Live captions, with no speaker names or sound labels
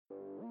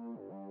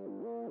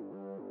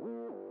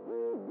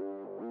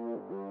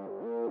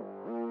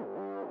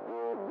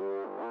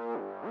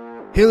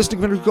Hey,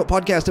 listening to Commander Cook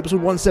Podcast, episode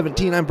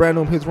 117. I'm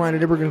Brandon. I'm here with Ryan,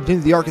 and we're going to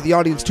continue the Arc of the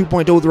Audience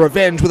 2.0, The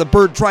Revenge, with a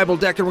bird tribal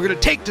deck, and we're going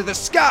to take to the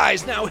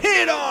skies. Now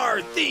hit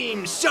our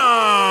theme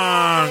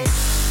song!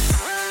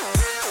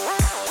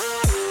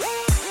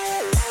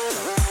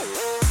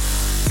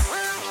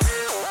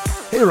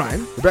 Hey,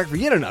 Ryan. We're back for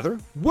yet another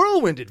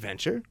whirlwind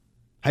adventure.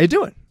 How you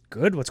doing?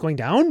 Good. What's going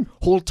down?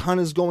 Whole ton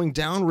is going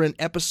down. We're in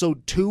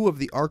episode 2 of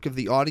the Arc of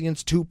the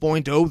Audience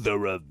 2.0, The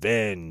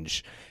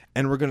Revenge.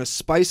 And we're going to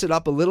spice it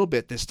up a little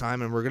bit this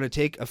time, and we're going to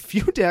take a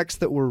few decks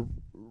that were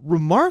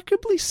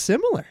remarkably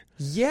similar.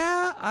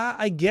 Yeah,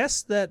 I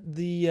guess that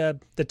the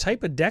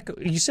type of deck,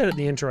 you said it in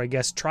the intro, I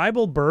guess,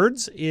 Tribal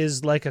Birds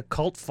is like a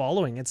cult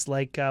following. It's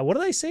like, what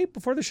did I say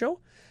before the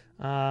show?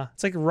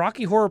 It's like a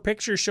Rocky Horror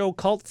Picture Show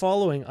cult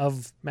following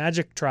of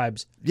Magic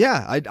tribes.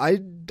 Yeah, I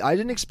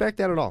didn't expect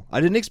that at all. I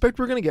didn't expect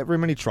we were going to get very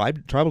many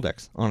tribal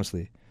decks,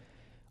 honestly.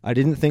 I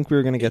didn't think we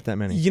were going to get that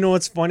many. You know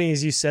what's funny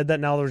is you said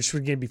that now we're just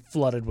going to be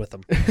flooded with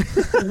them.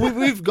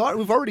 We've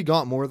already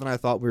got more than I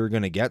thought we were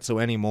going to get, so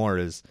any more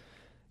is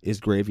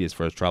gravy as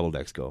far as tribal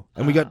decks go.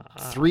 And we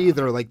got 3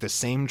 that are like the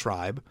same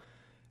tribe,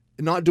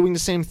 not doing the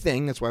same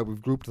thing. That's why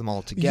we've grouped them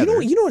all together.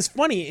 You know what's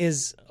funny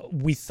is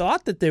we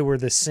thought that they were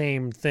the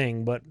same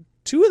thing, but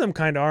 2 of them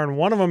kind of are, and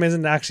one of them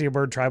isn't actually a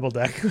bird tribal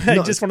deck.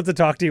 I just wanted to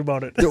talk to you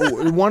about it.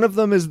 One of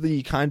them is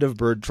the kind of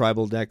bird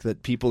tribal deck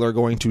that people are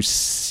going to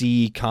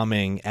see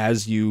coming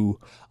as you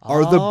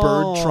are the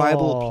bird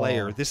tribal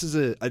player. This is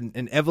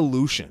an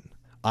evolution,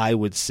 I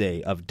would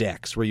say, of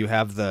decks where you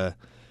have the,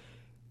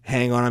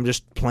 hang on, I'm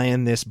just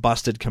playing this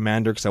busted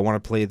commander because I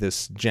want to play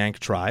this jank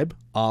tribe,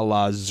 a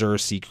la Zur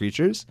Sea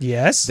Creatures.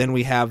 Yes. Then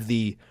we have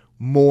the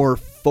more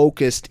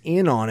focused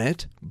in on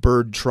it,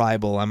 bird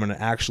tribal, I'm going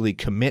to actually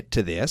commit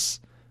to this,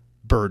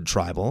 bird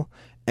tribal.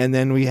 And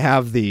then we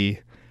have the,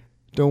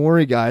 don't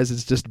worry guys,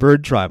 it's just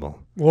bird tribal.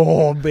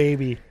 Oh,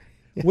 baby.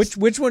 Yes.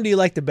 Which one do you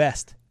like the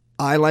best?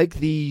 I like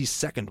the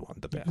second one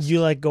the best.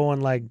 You like going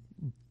like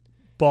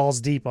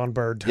balls deep on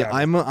bird tribal. Yeah,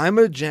 I'm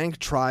a jank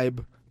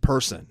tribe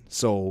person,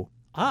 so...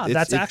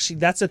 that's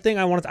the thing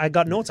I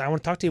got notes. I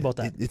want to talk to you about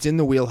that. It's in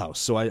the wheelhouse,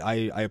 so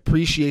I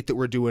appreciate that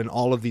we're doing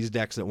all of these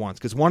decks at once,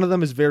 because one of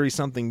them is very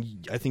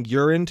something I think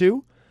you're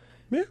into,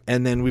 yeah.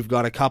 And then we've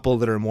got a couple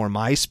that are more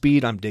my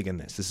speed. I'm digging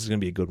this. This is going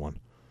to be a good one.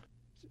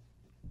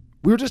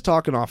 We were just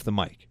talking off the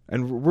mic,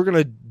 and we're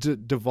going to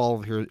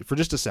devolve here for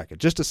just a second,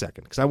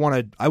 because I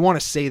want to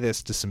say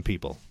this to some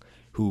people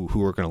who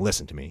are going to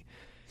listen to me.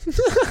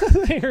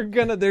 they're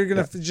gonna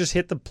just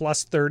hit the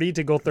plus 30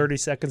 to go 30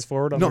 seconds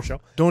forward on their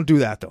show. Don't do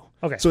that though.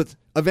 Okay. So it's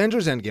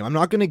Avengers Endgame. I'm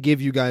not going to give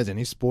you guys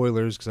any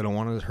spoilers because I don't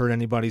want to hurt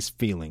anybody's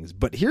feelings.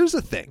 But here's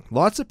the thing: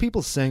 lots of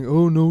people saying,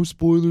 "Oh no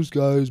spoilers,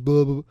 guys."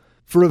 Blah blah blah.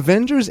 For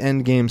Avengers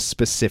Endgame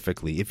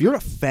specifically, if you're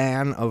a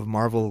fan of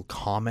Marvel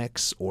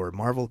Comics or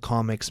Marvel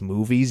Comics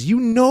movies, you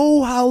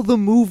know how the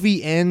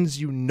movie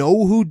ends. You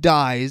know who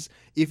dies.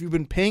 If you've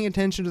been paying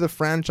attention to the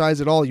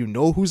franchise at all, you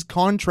know whose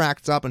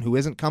contract's up and who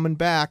isn't coming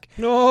back.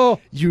 No.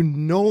 You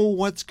know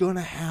what's going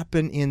to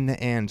happen in the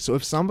end. So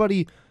if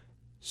somebody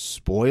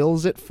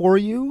spoils it for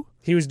you...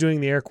 He was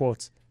doing the air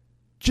quotes.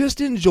 Just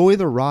enjoy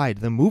the ride.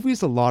 The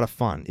movie's a lot of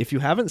fun. If you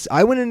haven't...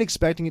 I went in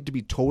expecting it to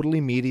be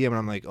totally medium, and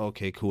I'm like,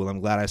 okay, cool. I'm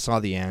glad I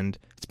saw the end.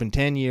 It's been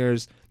 10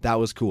 years. That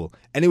was cool.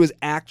 And it was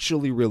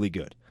actually really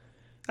good.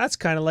 That's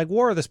kind of like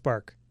War of the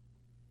Spark.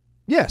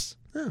 Yes.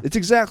 Huh. It's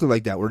exactly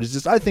like that, where it's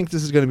just, I think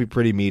this is going to be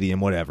pretty medium,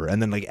 whatever. And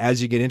then, like,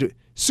 as you get into it,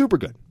 super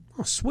good.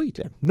 Oh, sweet.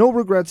 Yeah. No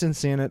regrets in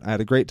seeing it. I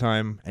had a great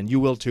time, and you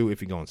will too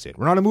if you go and see it.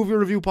 We're not a movie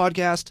review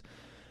podcast.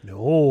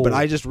 No. But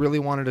I just really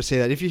wanted to say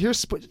that. If you hear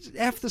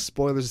F the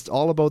spoilers, it's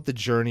all about the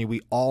journey.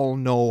 We all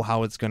know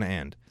how it's going to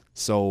end.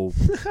 So.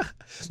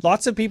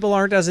 Lots of people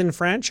aren't as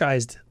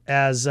enfranchised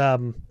as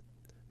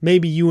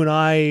maybe you and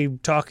I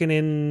talking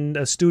in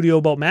a studio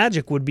about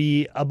Magic would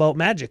be about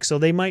Magic. So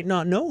they might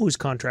not know whose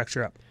contracts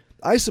are up.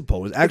 I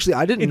suppose. Actually,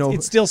 I didn't know.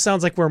 It still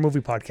sounds like we're a movie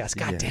podcast.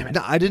 God damn it.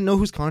 No, I didn't know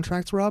whose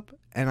contracts were up,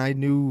 and I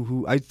knew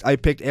who. I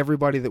picked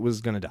everybody that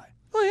was going to die.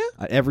 Oh,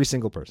 yeah? Every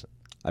single person.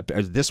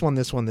 This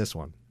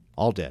one.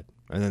 All dead.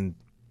 And then,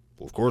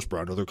 well, of course,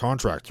 Brad, their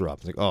contracts are up.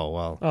 It's like, oh,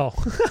 well. Oh.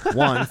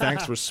 1,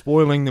 thanks for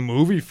spoiling the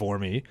movie for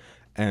me.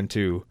 And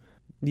 2.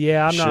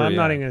 Yeah, I'm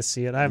not even going to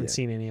see it. I haven't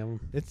seen any of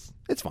them.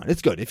 It's fine.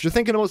 It's good. If you're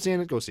thinking about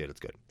seeing it, go see it. It's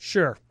good.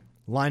 Sure.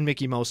 Line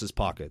Mickey Mouse's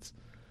pockets.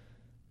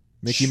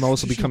 Mickey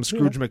Mouse will become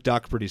Scrooge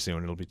McDuck pretty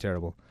soon. It'll be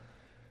terrible.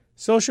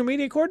 Social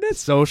media coordinates?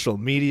 Social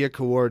media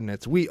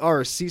coordinates. We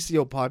are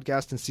CCO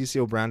Podcast and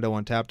CCO Brando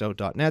on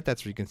tappedout.net.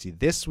 That's where you can see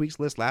this week's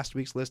list, last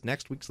week's list,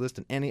 next week's list,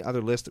 and any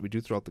other list that we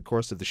do throughout the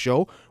course of the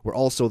show. We're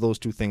also those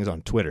 2 things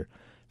on Twitter.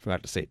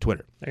 Forgot to say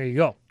Twitter. There you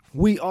go.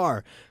 We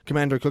are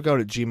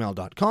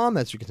commandercookout@gmail.com.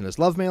 That's where you can send us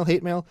love mail,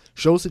 hate mail,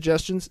 show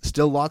suggestions.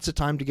 Still lots of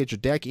time to get your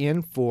deck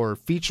in for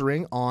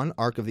featuring on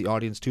Arc of the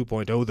Audience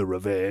 2.0, The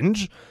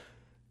Revenge.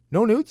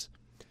 No nudes?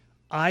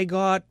 I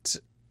got...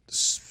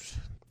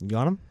 You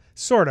got them?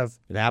 Sort of.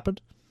 It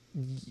happened?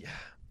 Yeah,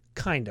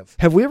 kind of.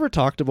 Have we ever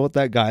talked about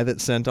that guy that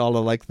sent all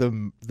of like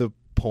the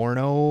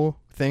porno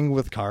thing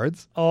with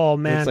cards? Oh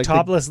man, like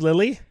Topless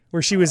Lily?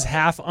 where she was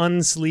half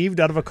unsleeved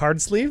out of a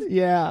card sleeve.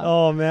 Yeah.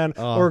 Oh, man.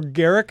 Or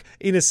Garrick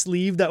in a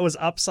sleeve that was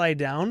upside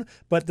down,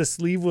 but the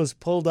sleeve was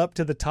pulled up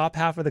to the top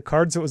half of the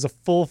card, so it was a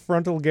full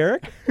frontal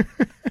Garrick.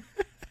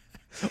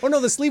 Oh, no,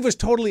 the sleeve was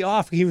totally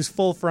off. He was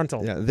full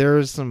frontal. Yeah, there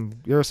are some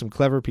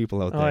clever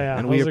people out there. Oh, yeah.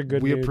 And Those are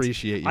good we nudes.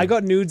 appreciate you. I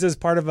got nudes as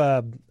part of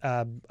a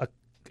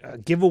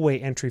giveaway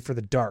entry for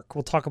the dark.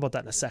 We'll talk about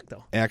that in a sec,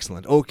 though.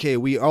 Excellent. Okay,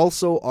 we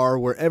also are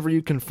wherever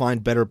you can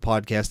find better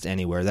podcasts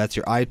anywhere. That's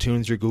your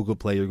iTunes, your Google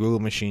Play, your Google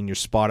Machine, your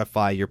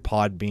Spotify, your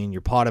Podbean,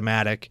 your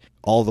Podomatic,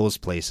 all those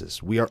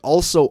places. We are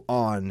also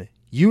on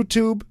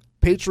YouTube,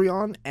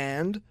 Patreon,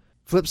 and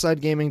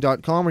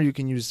FlipsideGaming.com, where you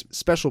can use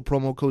special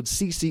promo code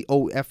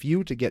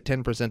CCOFU to get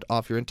 10%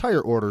 off your entire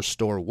order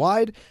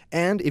store-wide.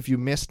 And if you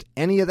missed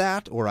any of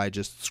that, or I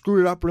just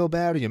screwed it up real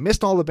bad, or you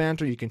missed all the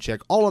banter, you can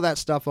check all of that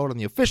stuff out on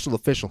the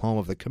official home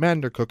of the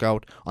Commander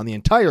Cookout on the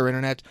entire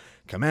internet,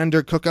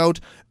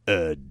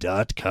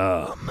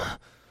 commandercookout.com.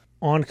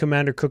 On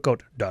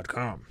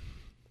commandercookout.com.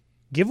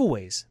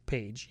 Giveaways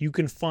page, you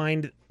can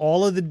find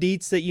all of the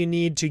deets that you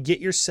need to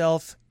get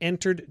yourself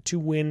entered to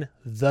win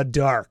the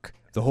dark.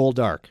 The whole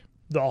dark.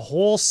 The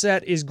whole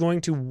set is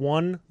going to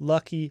one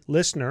lucky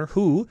listener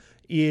who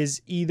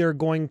is either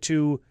going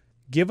to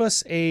give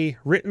us a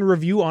written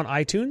review on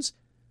iTunes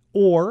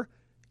or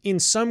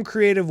in some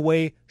creative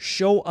way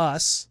show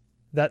us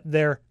that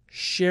they're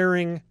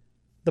sharing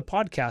the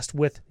podcast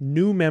with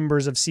new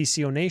members of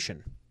CCO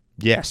Nation.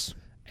 Yes.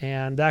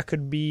 And that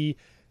could be,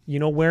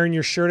 wearing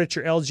your shirt at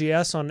your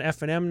LGS on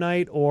F&M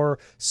night, or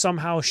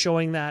somehow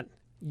showing that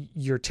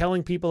you're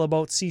telling people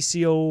about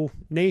CCO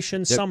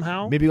Nation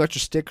somehow. Maybe you got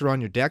your sticker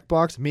on your deck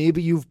box.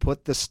 Maybe you've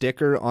put the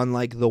sticker on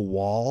like the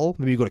wall.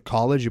 Maybe you go to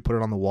college, you put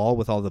it on the wall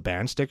with all the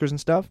band stickers and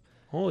stuff.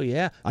 Oh,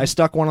 yeah. I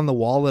stuck one on the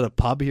wall at a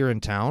pub here in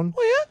town.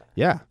 Oh, yeah?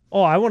 Yeah.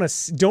 Oh, I want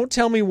to... Don't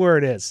tell me where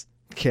it is.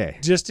 Okay.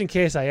 Just in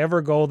case I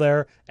ever go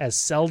there, as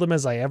seldom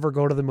as I ever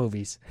go to the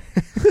movies.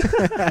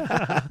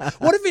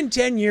 What if in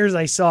 10 years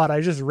I saw it,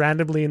 I just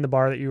randomly in the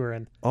bar that you were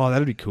in? Oh,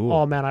 that'd be cool.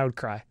 Oh, man, I would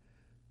cry.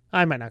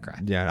 I might not cry.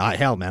 Yeah,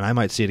 hell, man, I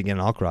might see it again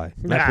and I'll cry.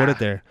 I put it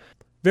there.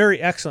 Very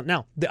excellent.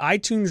 Now, the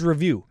iTunes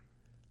review.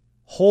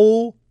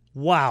 Oh,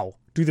 wow.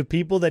 Do the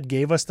people that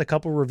gave us the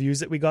couple reviews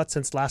that we got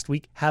since last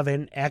week have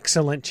an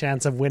excellent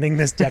chance of winning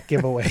this deck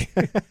giveaway?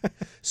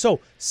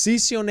 So,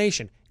 CCO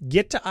Nation,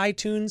 get to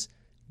iTunes,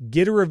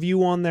 get a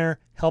review on there,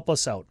 help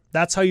us out.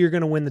 That's how you're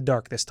going to win the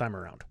dark this time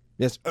around.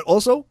 Yes.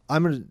 Also,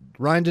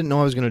 Ryan didn't know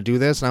I was going to do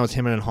this, and I was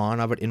hemming and hawing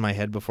of it in my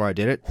head before I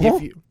did it.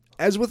 Huh?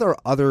 As with our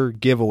other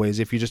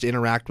giveaways, if you just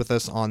interact with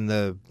us on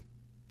the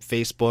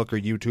Facebook or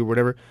YouTube or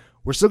whatever,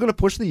 we're still going to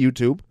push the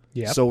YouTube.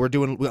 Yep. So we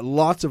got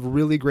lots of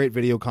really great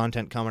video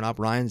content coming up.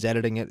 Ryan's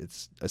editing it.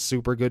 It's a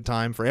super good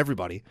time for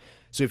everybody.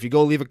 So if you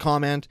go leave a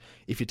comment,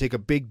 if you take a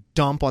big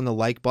dump on the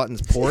like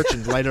button's porch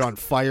and light it on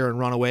fire and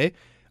run away,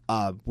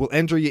 we'll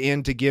enter you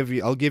in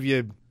to I'll give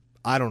you,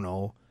 I don't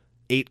know,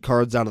 8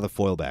 cards out of the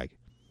foil bag.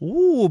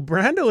 Ooh,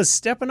 Brando is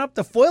stepping up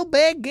the foil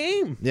bag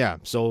game. Yeah,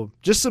 so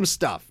just some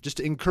stuff, just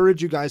to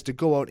encourage you guys to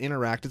go out,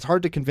 interact. It's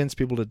hard to convince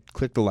people to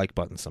click the like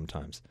button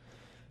sometimes.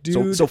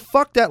 Dude. So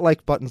fuck that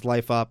like button's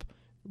life up.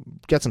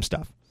 Get some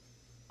stuff.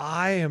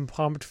 I am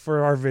pumped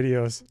for our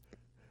videos.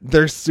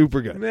 They're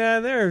super good.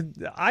 Man,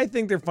 I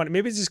think they're funny.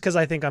 Maybe it's just because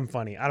I think I'm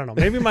funny. I don't know.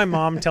 Maybe my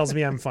mom tells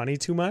me I'm funny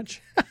too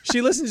much.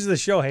 She listens to the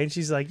show, hey, and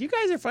she's like, you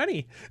guys are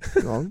funny.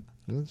 Well,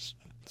 it's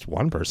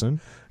one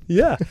person.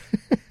 Yeah.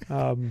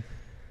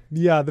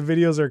 Yeah, the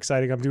videos are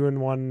exciting. I'm doing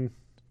one.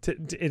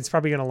 It's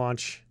probably going to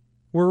launch.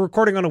 We're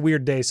recording on a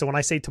weird day, so when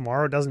I say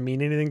tomorrow, it doesn't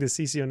mean anything to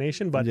CCO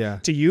Nation, but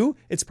to you,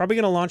 it's probably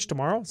going to launch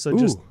tomorrow. So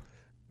just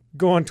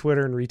go on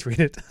Twitter and retweet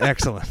it.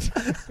 Excellent.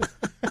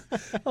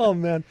 Oh,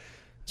 man.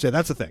 So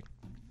that's the thing.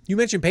 You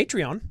mentioned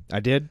Patreon. I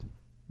did.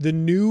 The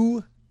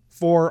new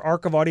for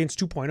Arc of Audience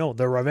 2.0,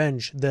 the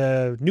Revenge,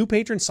 the new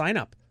patron sign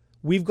up.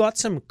 We've got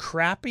some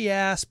crappy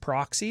ass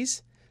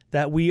proxies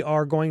that we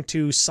are going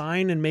to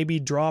sign and maybe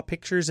draw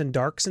pictures and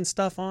darks and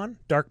stuff on,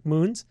 dark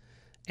moons,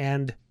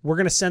 and we're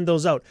going to send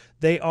those out.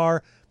 They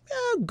are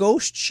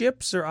ghost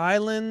ships or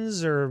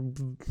islands or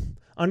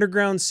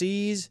underground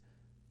seas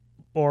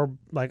or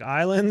like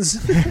islands.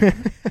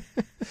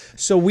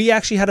 So we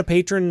actually had a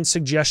patron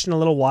suggestion a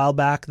little while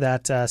back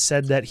that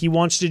said that he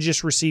wants to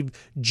just receive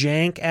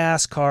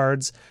jank-ass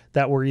cards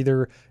that were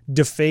either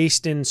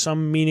defaced in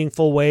some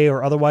meaningful way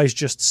or otherwise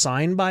just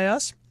signed by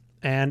us.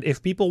 And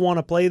if people want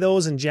to play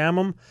those and jam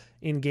them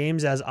in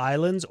games as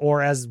islands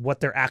or as what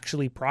they're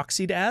actually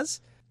proxied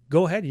as,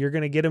 go ahead. You're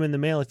going to get them in the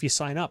mail if you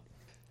sign up.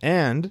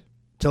 And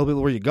tell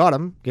people where you got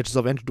them. Get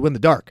yourself entered to win the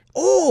dark.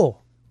 Oh,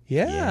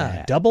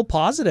 yeah. Double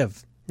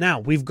positive. Now,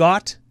 we've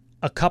got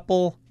a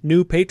couple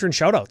new patron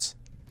shoutouts.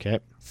 Okay.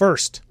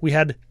 First, we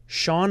had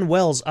Sean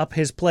Wells up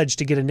his pledge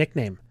to get a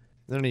nickname.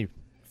 Are there any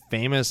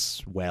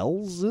famous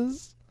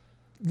Wellses?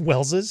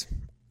 Wellses.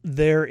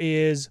 There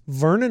is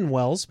Vernon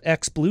Wells,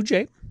 ex-Blue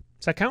Jay.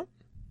 Does that count?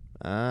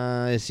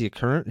 Is he a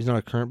current? He's not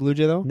a current Blue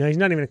Jay, though? No, he's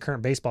not even a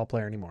current baseball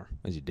player anymore.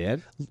 Is he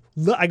dead?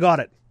 I got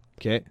it.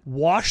 Okay.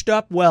 Washed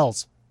up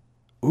Wells.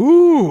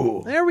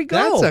 Ooh. There we go.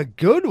 That's a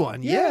good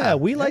one. Yeah,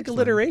 we like Excellent.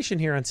 alliteration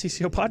here on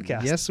CCO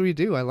Podcast. Yes, we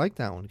do. I like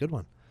that one. Good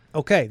one.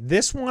 Okay,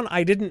 this one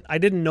I didn't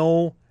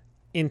know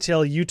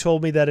until you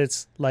told me that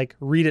it's like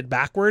read it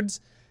backwards,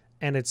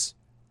 and it's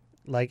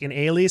like an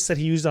alias that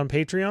he used on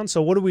Patreon.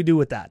 So what do we do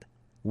with that?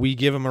 We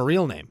give him a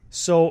real name,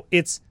 So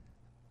it's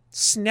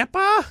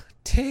Snepa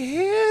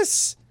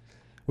Tis.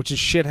 which is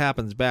shit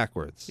happens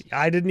backwards.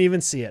 I didn't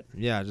even see it.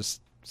 Yeah,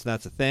 just so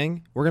that's a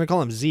thing. We're going to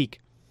call him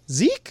Zeke.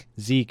 Zeke?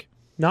 Zeke.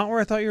 Not where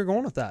I thought you were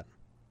going with that.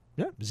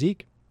 Yeah,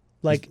 Zeke.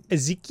 Like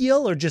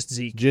Ezekiel or just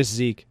Zeke? Just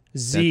Zeke.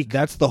 Zeke.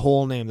 That's the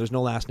whole name. There's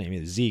no last name.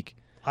 It's Zeke.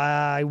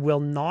 I will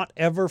not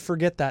ever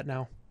forget that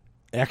now.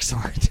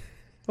 Excellent.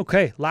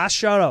 Okay, last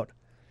shout out.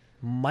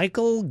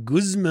 Michael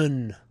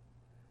Guzman.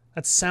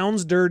 That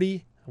sounds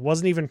dirty. I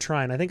wasn't even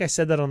trying. I think I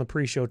said that on the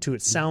pre-show too.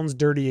 It sounds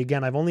dirty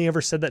again. I've only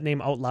ever said that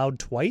name out loud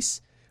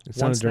twice. It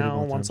sounded Once dirty now,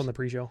 both once times. on the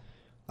pre-show.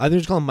 I think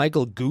just call him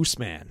Michael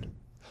Gooseman.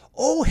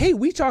 Oh, hey,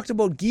 we talked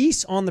about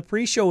geese on the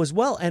pre-show as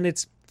well, and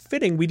it's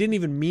fitting. We didn't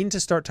even mean to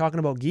start talking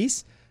about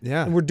geese,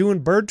 Yeah. and we're doing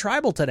bird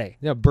tribal today.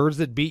 Yeah, birds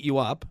that beat you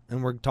up,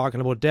 and we're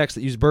talking about decks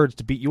that use birds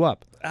to beat you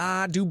up.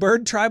 Do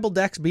bird tribal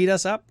decks beat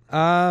us up?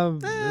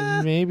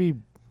 Maybe.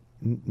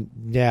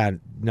 Yeah,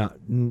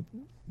 no.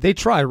 They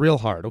try real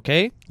hard,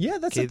 okay? Yeah,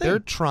 that's Okay, the thing. they're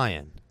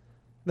trying.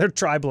 They're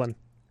tribaling.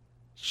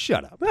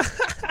 Shut up.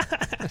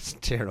 That's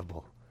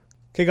terrible.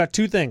 Okay, got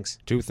two things.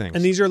 Two things.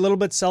 And these are a little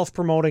bit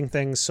self-promoting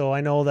things, so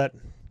I know that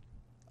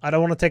I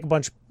don't want to take a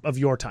bunch of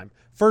your time.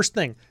 First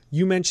thing,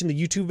 you mentioned the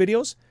YouTube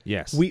videos.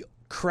 Yes. We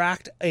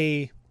cracked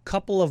a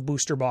couple of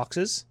booster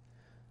boxes.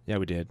 Yeah,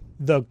 we did.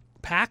 The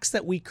packs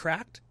that we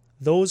cracked,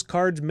 those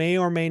cards may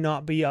or may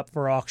not be up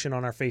for auction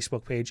on our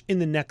Facebook page in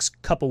the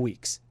next couple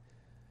weeks.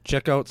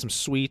 Check out some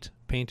sweet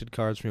painted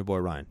cards from your boy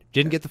Ryan.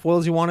 Didn't get the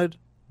foils you wanted?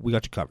 We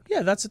got you covered.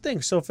 Yeah, that's the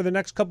thing. So for the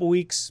next couple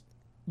weeks,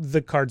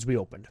 the cards be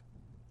opened.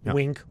 Yeah.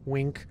 Wink,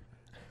 wink.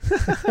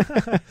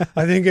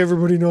 I think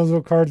everybody knows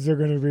what cards they're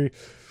going to be.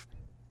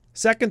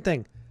 Second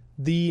thing,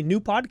 the new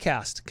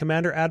podcast,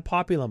 Commander Ad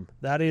Populum.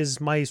 That is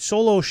my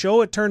solo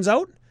show, it turns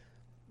out.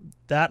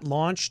 That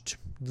launched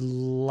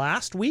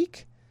last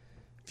week.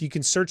 If you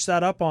can search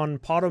that up on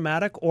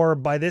Podomatic, or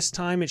by this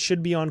time it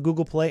should be on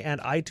Google Play and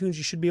iTunes,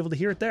 you should be able to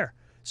hear it there.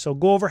 So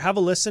go over, have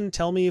a listen,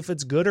 tell me if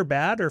it's good or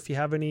bad, or if you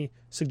have any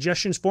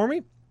suggestions for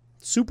me.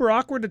 Super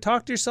awkward to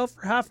talk to yourself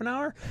for half an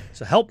hour,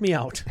 so help me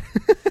out.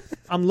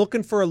 I'm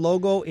looking for a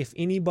logo. If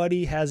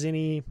anybody has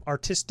any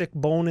artistic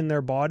bone in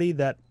their body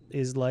that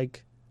is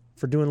like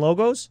for doing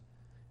logos,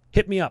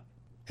 hit me up.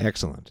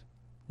 Excellent.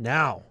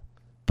 Now,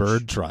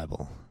 Bird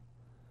Tribal.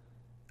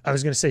 I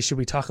was going to say, should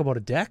we talk about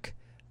a deck?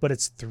 But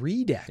it's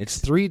 3 decks. It's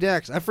 3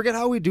 decks. I forget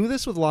how we do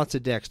this with lots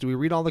of decks. Do we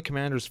read all the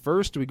commanders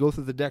first? Do we go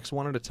through the decks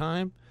one at a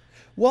time?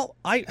 Well,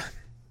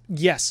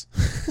 yes.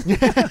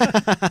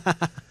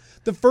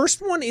 The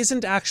first one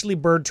isn't actually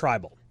Bird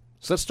Tribal.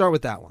 So let's start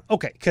with that one.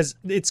 Okay, because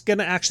it's going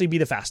to actually be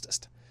the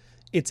fastest.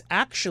 It's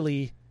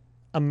actually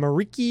a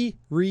Mariki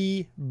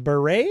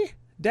Beret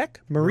deck.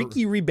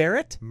 Mariki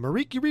Beret.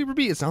 Mariki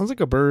Ribi. It sounds like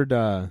a bird.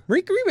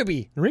 Mariki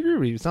Ribi. Mariki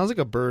Ribi. It sounds like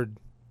a bird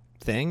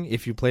thing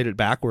if you played it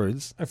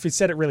backwards If you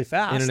said it really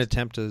fast. in an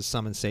attempt to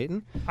summon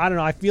Satan. I don't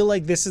know. I feel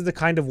like this is the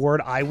kind of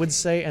word I would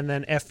say, and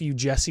then F.U.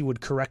 Jesse would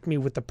correct me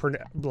with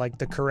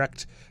the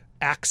correct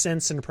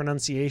accents and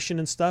pronunciation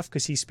and stuff,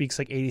 because he speaks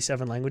like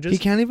 87 languages. He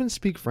can't even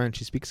speak French.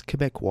 He speaks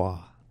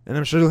Quebecois. And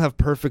I'm sure he'll have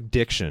perfect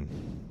diction.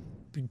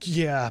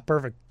 Yeah,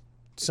 perfect.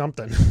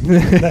 Something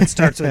that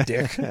starts with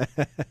dick.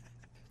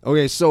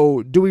 Okay,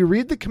 so do we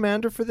read the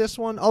commander for this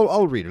one?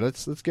 I'll read her.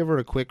 Let's give her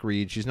a quick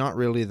read. She's not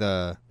really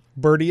the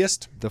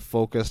Birdiest.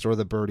 focused or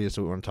the birdiest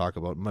that we want to talk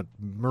about.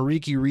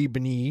 Mariki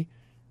Ribini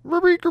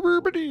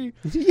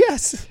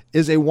Yes.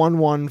 is a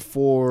 1/1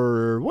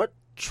 for what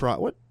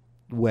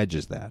wedge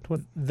is that?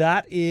 What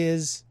That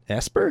is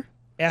Esper?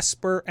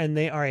 Esper, and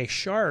they are a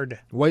shard.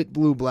 White,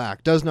 blue,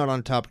 black. Does not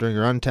untap during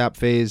your untap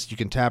phase. You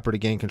can tap her to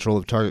gain control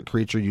of target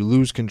creature. You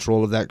lose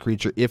control of that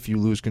creature if you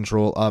lose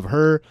control of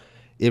her,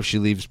 if she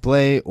leaves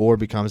play or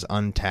becomes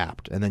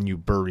untapped, and then you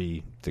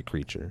bury the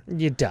creature.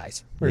 It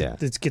dies. Or Yeah.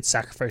 it gets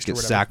sacrificed or Gets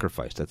whatever.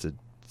 sacrificed. It's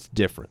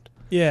different.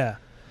 Yeah.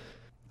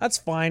 That's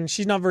fine.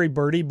 She's not very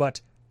birdie, but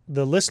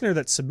the listener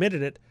that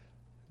submitted it,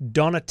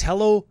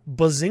 Donatello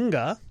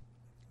Bazinga.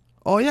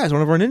 Oh yeah, it's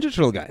one of our Ninja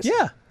Turtle guys.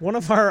 Yeah, one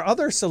of our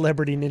other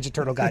celebrity Ninja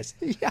Turtle guys.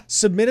 Yeah.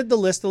 Submitted the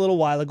list a little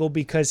while ago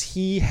because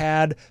he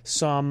had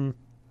some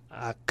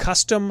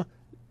custom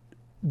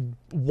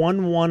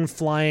 1/1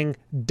 flying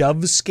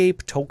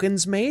Dovescape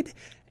tokens made,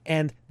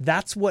 and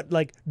that's what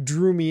like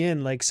drew me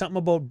in, like something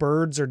about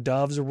birds or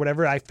doves or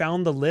whatever. I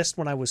found the list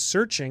when I was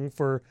searching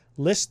for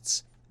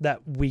lists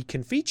that we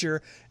can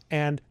feature,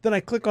 and then I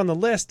click on the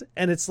list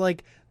and it's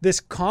like this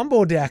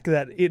combo deck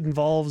that it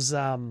involves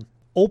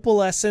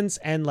Opalescence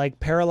and like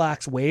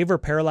Parallax Wave or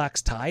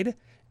Parallax Tide,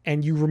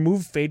 and you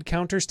remove fade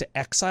counters to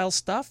exile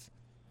stuff.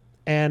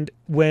 And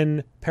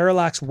when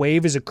Parallax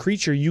Wave is a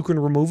creature, you can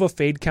remove a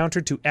fade counter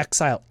to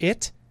exile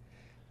it.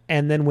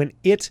 And then when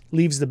it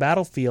leaves the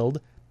battlefield,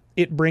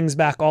 it brings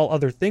back all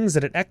other things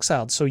that it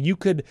exiled. So you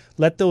could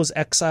let those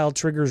exile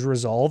triggers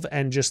resolve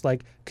and just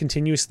like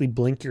continuously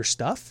blink your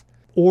stuff.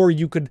 Or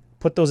you could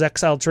put those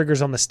exile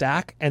triggers on the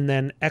stack and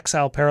then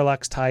exile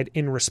Parallax Tide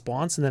in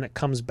response, and then it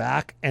comes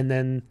back, and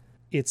then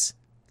it's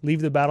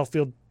leave the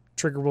battlefield,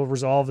 trigger will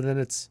resolve, and then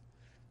it's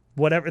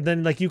whatever.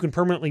 Then like you can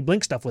permanently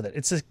blink stuff with it.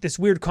 It's this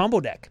weird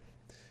combo deck.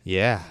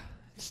 Yeah,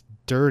 it's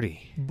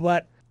dirty.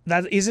 But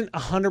that isn't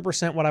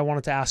 100% what I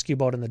wanted to ask you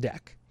about in the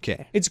deck.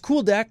 Okay. It's a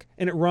cool deck,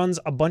 and it runs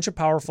a bunch of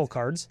powerful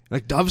cards.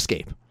 Like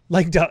Dovescape.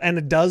 And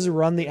it does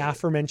run the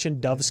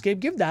aforementioned Dovescape.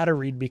 Give that a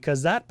read,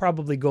 because that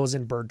probably goes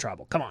in Bird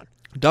Tribal. Come on.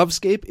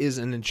 Dovescape is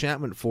an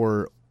enchantment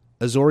for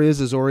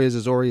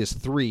Azorius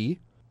 3.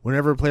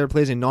 Whenever a player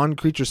plays a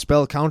non-creature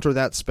spell, counter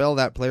that spell,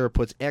 that player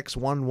puts X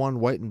 1/1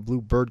 white and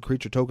blue bird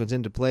creature tokens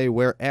into play,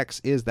 where X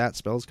is that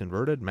spell's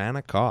converted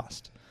mana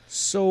cost.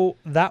 So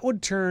that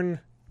would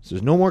turn... So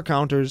there's no more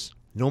counters,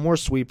 no more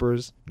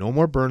sweepers, no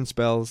more burn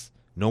spells,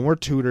 no more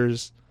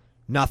tutors,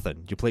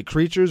 nothing. You play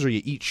creatures or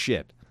you eat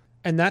shit.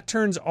 And that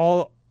turns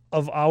all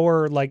of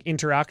our like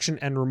interaction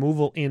and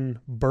removal in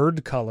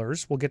bird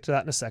colors, we'll get to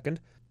that in a second,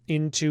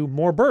 into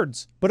more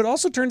birds. But it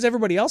also turns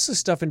everybody else's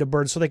stuff into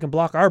birds so they can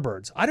block our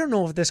birds. I don't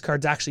know if this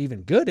card's actually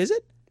even good, is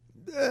it?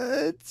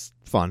 It's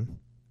fun.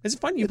 Is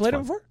it fun? You played it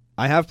before?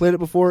 I have played it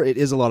before. It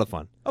is a lot of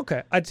fun.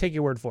 Okay, I'd take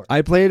your word for it.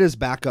 I play it as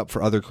backup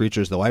for other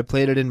creatures, though. I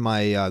played it in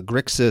my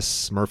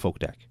Grixis Merfolk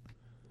deck.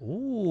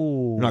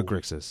 Ooh. Not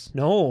Grixis.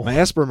 No. My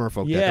Esper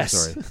Merfolk Yes.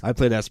 deck, I'm sorry. I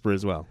played Esper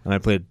as well. And I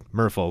played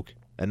Merfolk.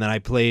 And then I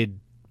played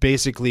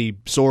basically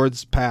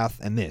Swords, Path,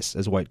 and this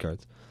as white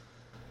cards.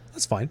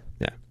 That's fine.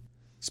 Yeah.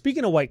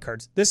 Speaking of white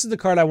cards, this is the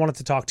card I wanted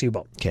to talk to you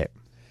about. Okay.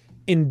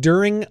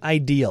 Enduring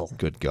Ideal.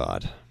 Good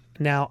God.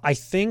 Now, I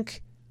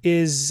think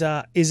is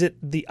it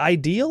the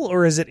Ideal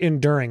or is it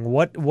Enduring?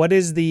 What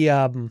is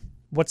the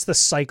what's the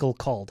cycle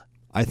called?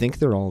 I think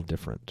they're all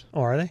different.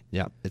 Oh, are they?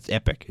 Yeah, it's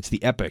epic. It's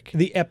the epic.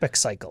 The Epic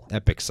cycle.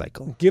 Epic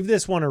cycle. Give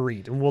this one a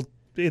read, and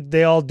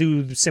they all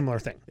do the similar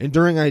thing.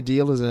 Enduring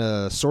Ideal is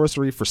a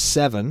sorcery for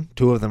 7.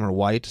 2 of them are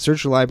white.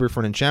 Search your library for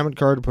an enchantment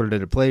card, put it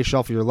into play,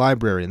 shuffle your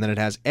library, and then it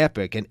has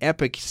Epic. And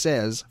Epic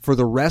says, for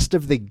the rest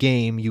of the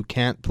game, you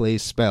can't play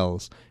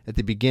spells. At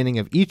the beginning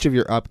of each of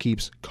your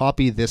upkeeps,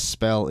 copy this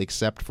spell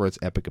except for its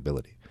epic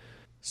ability.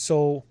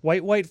 So,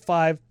 white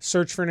 5,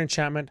 search for an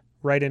enchantment,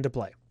 right into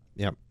play.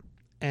 Yep.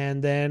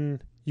 And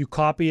then you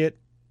copy it,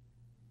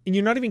 and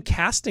you're not even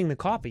casting the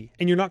copy,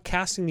 and you're not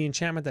casting the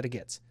enchantment that it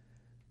gets.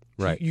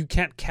 Right. You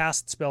can't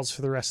cast spells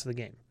for the rest of the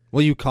game.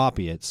 Well, you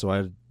copy it,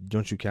 so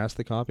don't you cast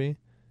the copy?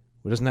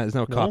 Well, isn't that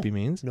what copy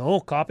means? No,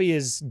 copy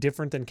is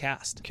different than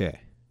cast.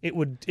 Okay. It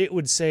would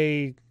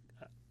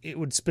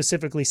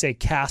specifically say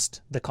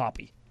cast the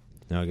copy.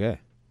 Okay.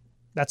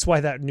 That's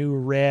why that new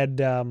red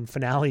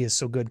finale is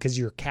so good, because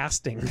you're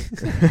casting.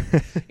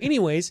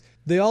 Anyways,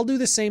 they all do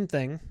the same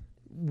thing,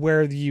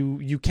 where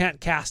you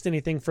can't cast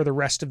anything for the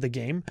rest of the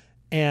game,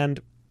 and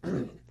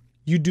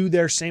you do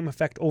their same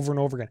effect over and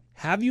over again.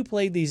 Have you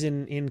played these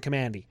in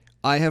Commandy?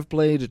 I have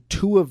played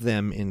 2 of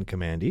them in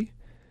Commandy.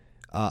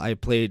 I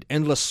played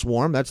Endless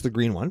Swarm. That's the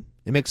green one.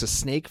 It makes a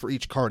snake for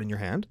each card in your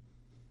hand.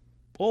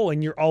 Oh,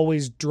 and you're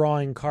always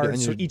drawing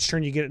cards, Yeah, so each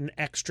turn you get an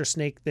extra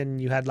snake than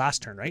you had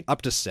last turn, right?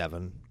 Up to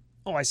 7.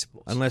 Oh, I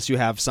suppose. Unless you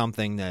have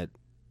something that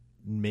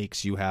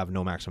makes you have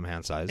no maximum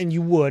hand size. And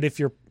you would if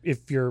you're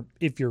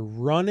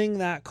running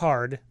that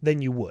card,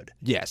 then you would.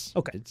 Yes.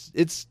 Okay.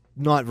 It's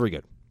not very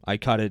good. I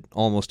cut it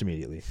almost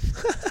immediately.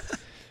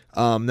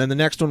 Then the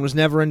next one was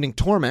Neverending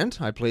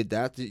Torment. I played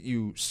that.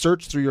 You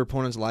search through your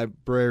opponent's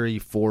library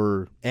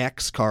for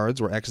X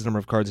cards, or X number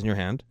of cards in your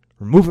hand.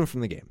 Remove them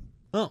from the game.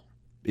 Oh.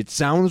 It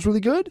sounds really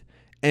good,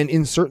 and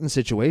in certain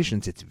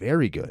situations, it's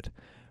very good.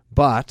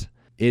 But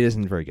it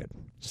isn't very good.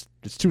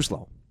 It's too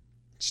slow.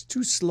 It's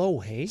too slow,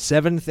 hey?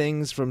 7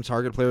 things from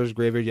target player's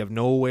graveyard. You have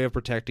no way of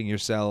protecting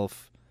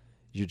yourself.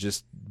 You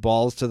just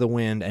balls to the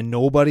wind, and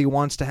nobody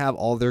wants to have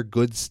all their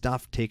good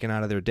stuff taken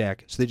out of their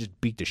deck, so they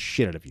just beat the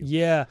shit out of you.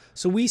 Yeah.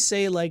 So we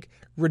say like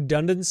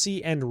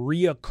redundancy and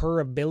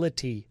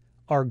reoccurability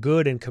are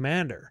good in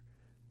Commander.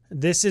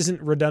 This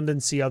isn't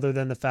redundancy other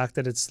than the fact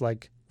that it's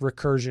like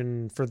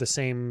recursion for the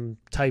same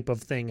type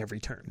of thing every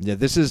turn. Yeah,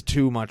 this is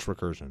too much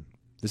recursion.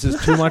 This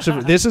is too much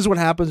of. This is what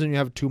happens when you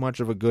have too much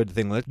of a good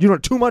thing. You know,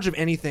 too much of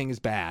anything is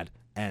bad,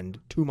 and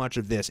too much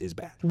of this is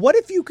bad. What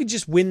if you could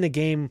just win the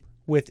game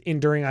with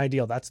Enduring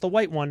Ideal? That's the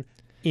white one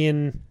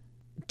in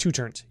 2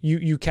 turns.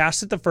 You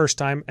cast it the first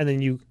time, and then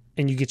you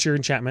get your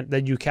enchantment.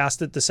 Then you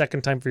cast it the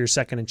second time for your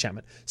second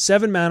enchantment.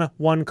 7 mana,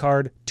 1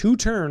 card, 2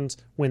 turns,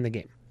 win the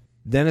game.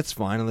 Then it's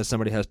fine unless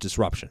somebody has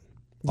disruption,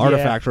 Yeah.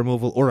 artifact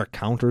removal, or a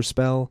counter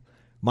spell.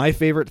 My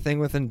favorite thing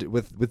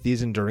with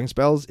these enduring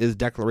spells is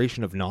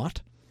Declaration of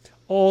Naught.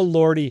 Oh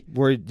lordy!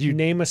 Where You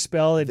name a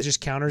spell, it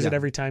just counters it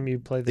every time you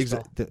play the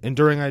spell. the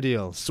Enduring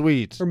Ideal,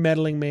 sweet. Or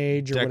Meddling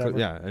Mage or whatever.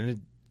 Yeah,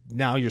 and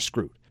now you're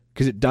screwed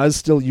because it does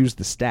still use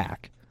the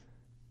stack,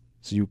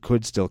 so you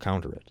could still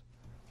counter it.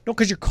 No,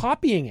 because you're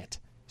copying it.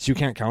 So you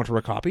can't counter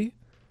a copy.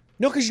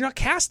 No, because you're not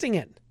casting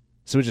it.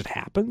 So it just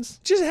happens.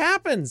 It just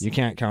happens. You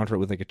can't counter it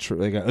with like a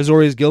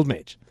Azorius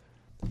Guildmage.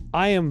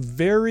 I am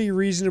very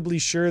reasonably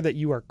sure that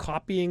you are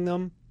copying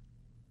them.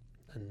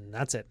 And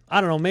that's it. I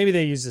don't know. Maybe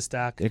they use the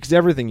stack. Because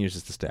everything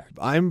uses the stack.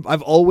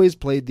 I've always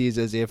played these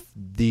as if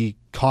the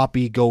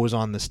copy goes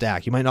on the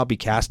stack. You might not be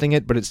casting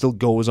it, but it still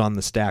goes on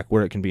the stack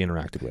where it can be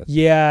interacted with.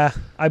 Yeah,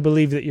 I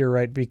believe that you're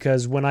right,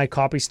 because when I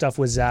copy stuff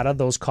with Zata,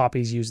 those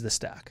copies use the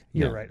stack.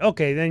 You're Yeah. right.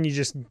 Okay, then you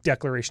just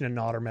Declaration of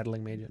Not or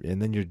Meddling Mage it.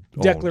 And then you're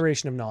owned.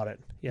 Declaration of Not it.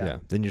 Yeah.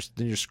 Then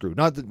you're screwed.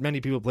 Not that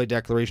many people play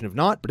Declaration of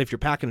Not, but if you're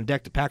packing a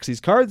deck to pack these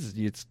cards,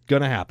 it's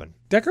gonna happen.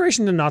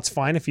 Declaration of Not's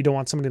fine if you don't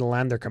want somebody to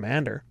land their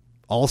commander.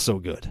 Also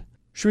good.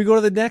 Should we go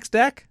to the next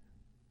deck?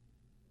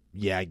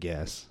 Yeah, I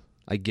guess.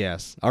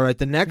 All right,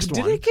 the next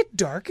Did one. it get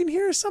dark in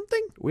here or something?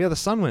 Yeah, the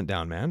sun went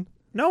down, man.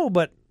 No,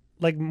 but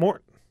like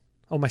more.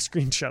 Oh, my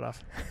screen shut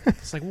off.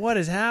 It's like, what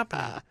is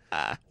happening?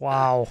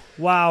 Wow,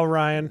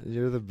 Ryan.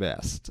 You're the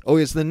best. Oh,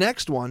 yes, the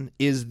next one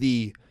is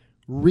the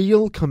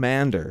real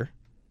commander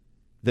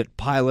that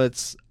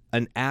pilots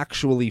an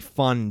actually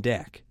fun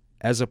deck,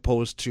 as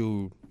opposed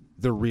to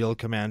the real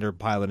commander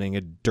piloting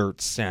a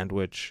dirt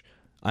sandwich,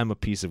 I'm a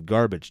piece of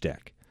garbage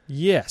deck.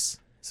 Yes.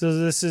 So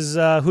this is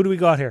who do we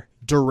got here?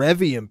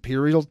 Derevi,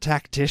 Imperial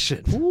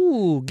Tactician.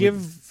 Ooh,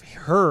 give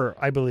her,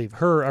 I believe,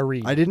 her a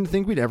read. I didn't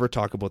think we'd ever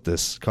talk about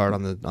this card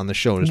on the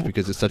show just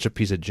because it's such a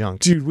piece of junk.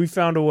 Dude, we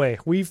found a way.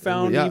 We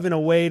found Yeah. even a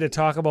way to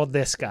talk about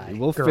this guy.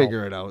 We'll girl.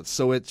 figure it out.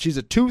 So she's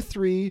a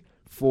 2/3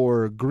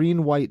 for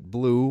green, white,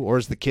 blue, or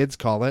as the kids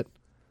call it.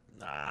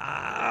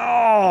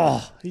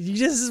 Oh,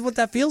 this is what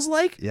that feels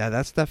like? Yeah,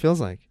 that's what that feels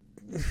like.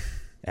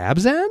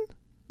 Abzan?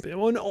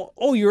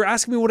 Oh, you were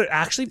asking me what it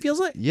actually feels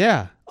like?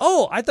 Yeah.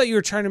 Oh, I thought you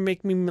were trying to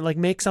make me like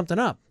make something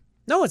up.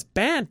 No, it's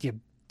Bant,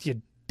 you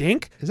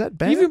dink. Is that You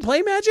bad? even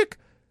play Magic?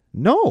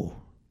 No.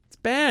 It's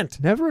Bant.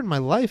 Never in my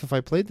life have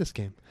I played this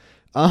game.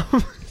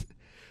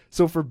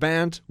 So for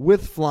Bant,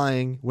 with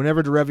flying,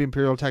 whenever Derevi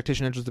Imperial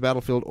Tactician enters the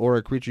battlefield or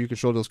a creature you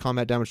control deals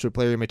combat damage to a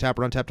player, you may tap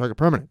or untap target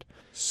permanent.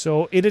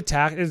 So it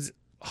attack is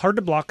hard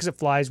to block because it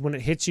flies. When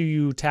it hits you,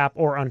 you tap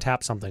or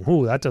untap something.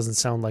 Ooh, that doesn't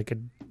sound like a...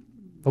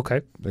 Okay.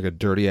 Like a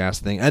dirty-ass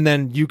thing. And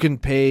then you can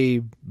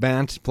pay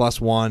Bant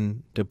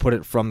 +1 to put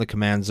it from the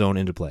command zone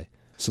into play.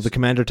 So the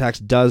commander tax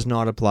does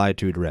not apply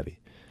to Derevi.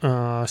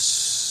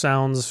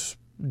 Sounds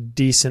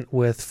decent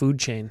with Food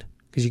Chain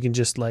because you can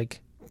just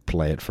like...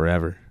 Play it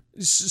forever.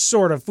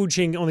 Sort of. Food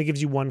Chain only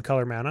gives you one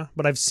color mana,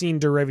 but I've seen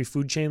Derevi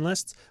Food Chain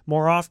lists.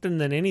 More often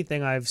than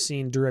anything, I've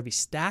seen Derevi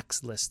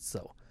Stacks lists,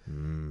 though.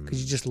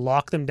 Because you just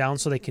lock them down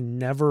so they can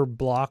never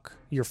block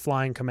your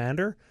flying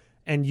commander,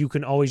 and you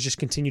can always just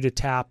continue to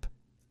tap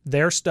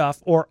their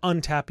stuff or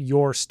untap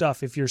your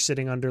stuff if you're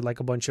sitting under like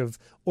a bunch of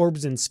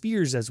orbs and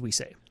spheres, as we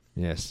say.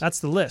 Yes. That's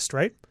the list,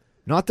 right?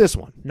 Not this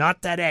one.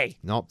 Not that A.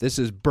 Nope. This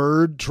is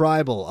Bird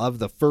Tribal of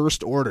the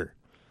First Order.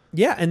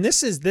 Yeah, and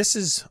this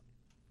is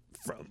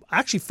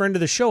actually friend of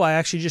the show. I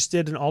actually just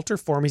did an altar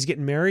for him. He's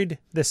getting married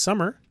this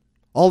summer.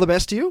 All the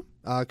best to you.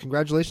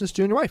 Congratulations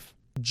to you and your wife.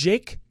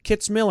 Jake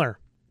Kitts Miller.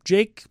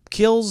 Jake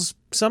kills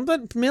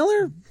something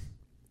Miller?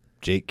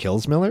 Jake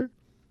Kills Miller?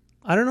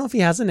 I don't know if he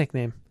has a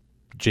nickname.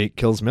 Jake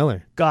Kills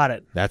Miller. Got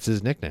it. That's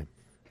his nickname.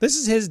 This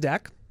is his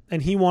deck,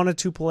 and he wanted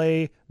to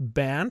play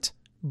Bant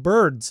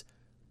Birds.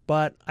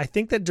 But I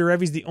think that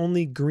Derevi's the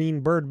only green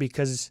bird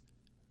because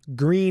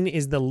green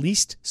is the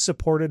least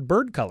supported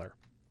bird color.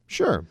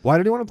 Sure. Why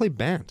did he want to play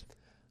Bant?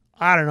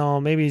 I don't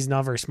know. Maybe he's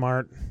not very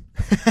smart.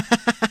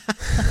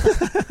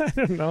 I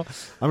don't know.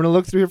 I'm going to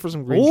look through here for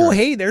some green Oh, cards.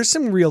 hey, there's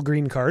some real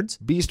green cards.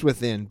 Beast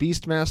Within,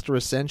 Beastmaster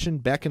Ascension,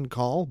 Beck and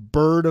Call,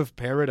 Bird of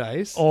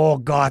Paradise. Oh,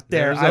 got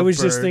there. There's a I was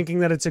just bird. thinking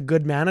that it's a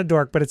good mana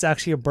dork, but it's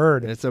actually a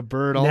bird. It's a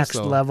bird also. Next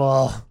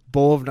level.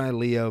 Bow of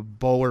Nylea,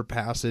 Bower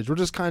Passage. We're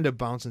just kind of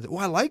bouncing. Oh,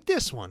 I like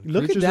this one.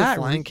 Look at creatures that.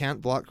 With flying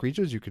can't block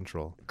creatures you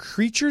control.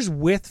 Creatures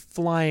with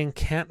flying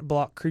can't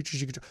block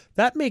creatures you control.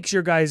 That makes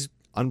your guys,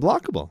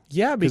 Unblockable.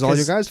 yeah, Because because all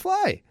your guys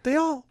fly. they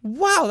all,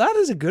 wow, that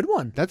is a good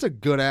one. That's a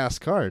good-ass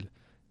card.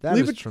 That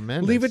is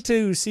tremendous. Leave it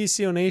to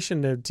CCO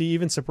Nation to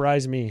even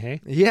surprise me, hey?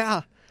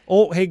 Yeah.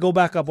 Oh, hey, go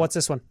back up. What's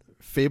this one?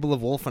 Fable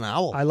of Wolf and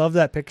Owl. I love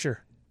that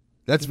picture.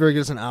 That's very good.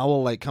 It's an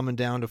owl like coming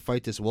down to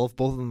fight this wolf.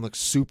 Both of them look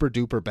super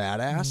duper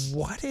badass.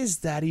 What does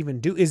that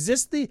even do? Is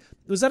this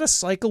was that a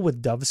cycle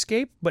with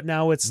Dovescape? But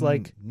now it's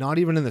like, Not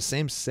even in the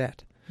same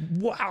set.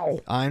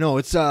 wow. I know.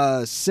 It's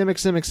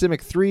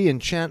Simic 3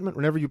 enchantment.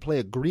 Whenever you play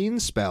a green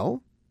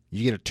spell,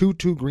 you get a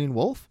 2/2 green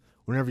wolf.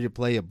 Whenever you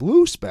play a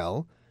blue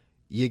spell,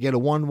 you get a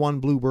 1/1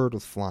 blue bird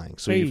with flying.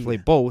 So Hey. you play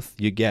both,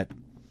 you get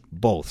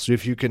both. So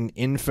if you can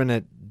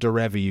infinite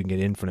Derevi, you can get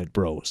infinite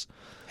bros.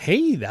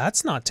 Hey,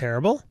 that's not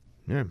terrible.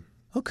 Yeah.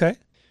 Okay.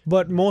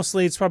 But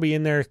mostly it's probably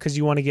in there because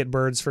you want to get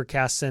birds for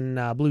casting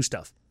blue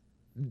stuff.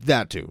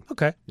 That too.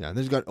 Okay. Yeah. And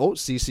then you got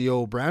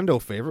CCO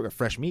Brando favorite, got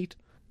fresh meat.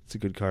 It's a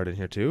good card in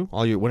here too.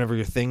 Whenever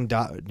your thing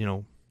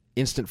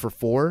instant for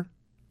 4,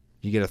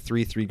 you get a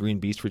 3/3 green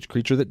beast for each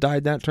creature that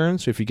died that turn.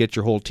 So if you get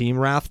your whole team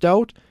wrathed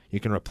out, you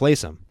can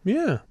replace them.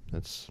 Yeah.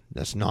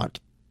 That's not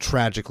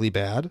tragically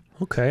bad.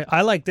 Okay.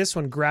 I like this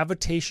one,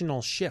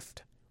 Gravitational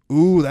Shift.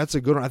 Ooh, that's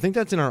a good one. I think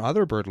that's in our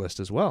other bird list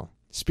as well.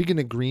 Speaking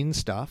of green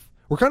stuff,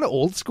 We're kind of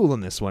old school in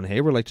this one,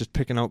 hey? We're like just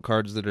picking out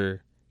cards that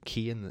are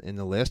key in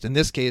the list. In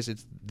this case,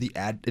 it's the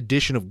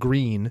addition of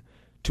green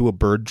to a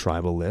bird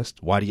tribal list.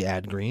 Why do you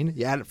add green?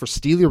 You add it for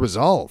Steel Your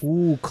Resolve.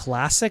 Ooh,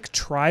 classic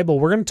tribal.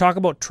 We're going to talk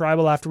about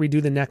tribal after we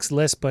do the next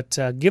list, but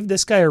give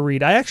this guy a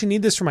read. I actually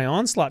need this for my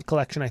Onslaught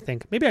collection, I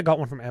think. Maybe I got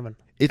one from Evan.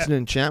 It's an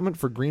enchantment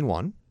for green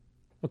 1.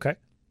 Okay.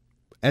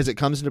 As it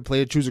comes into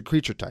play, choose a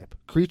creature type.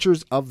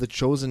 Creatures of the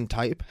chosen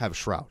type have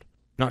Shroud.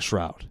 Not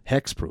Shroud.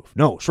 Hexproof.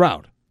 No,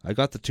 Shroud. I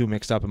got the two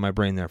mixed up in my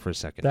brain there for a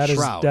second.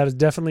 Shroud. That is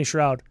definitely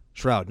Shroud.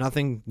 Shroud.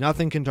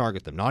 Nothing can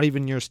target them. Not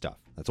even your stuff.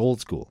 That's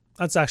old school.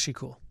 That's actually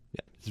cool.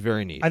 Yeah, it's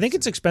very neat. I think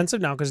it's expensive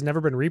now because it's never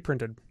been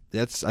reprinted.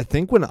 I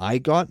think when I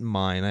got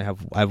mine, I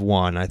have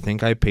one. I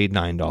think I paid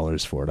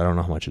 $9 for it. I don't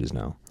know how much it is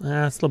now.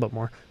 It's a little bit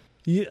more.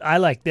 I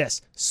like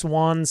this.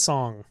 Swan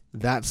Song.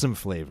 That's some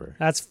flavor.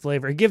 That's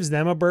flavor. It gives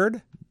them a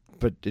bird.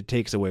 But it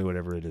takes away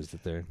whatever it is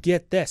that they're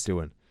Get this.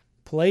 doing.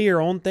 Play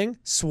your own thing.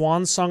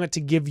 Swan Song it to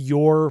give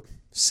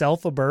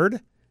yourself a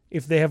bird.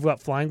 If they have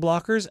got flying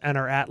blockers and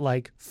are at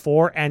like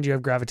 4 and you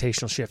have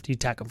gravitational shift, you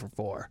attack them for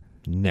 4.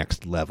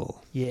 Next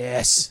level.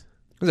 Yes.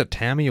 There's a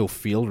Tameo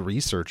Field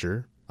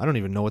Researcher. I don't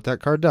even know what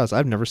that card does.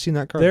 I've never seen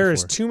that card There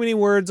before. is too many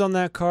words on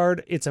that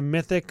card. It's a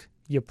mythic.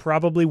 You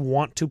probably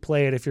want to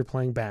play it if you're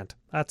playing Bant.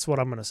 That's what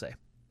I'm going to say.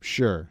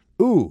 Sure.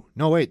 Ooh,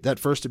 no wait, that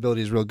first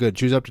ability is real good.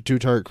 Choose up to 2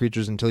 target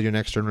creatures until your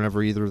next turn.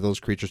 Whenever either of those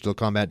creatures deal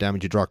combat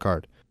damage, you draw a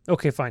card.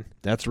 Okay, fine.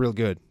 That's real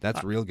good.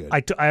 That's real good.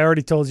 I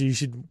already told you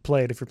should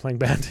play it if you're playing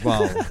Bant.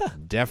 Well,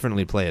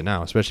 definitely play it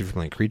now, especially if you're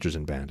playing creatures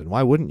in Band. And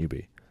why wouldn't you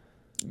be?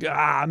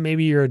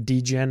 Maybe you're a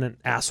degen and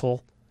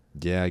asshole.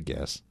 Yeah, I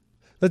guess.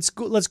 Let's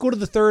go to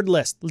the third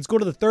list. Let's go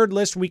to the third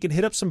list. We can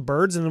hit up some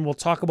birds and then we'll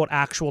talk about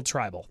actual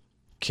tribal.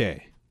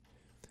 Okay.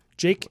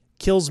 Jake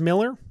Kills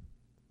Miller.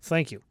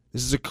 Thank you.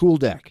 This is a cool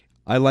deck.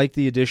 I like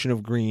the addition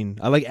of green.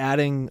 I like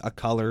adding a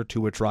color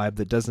to a tribe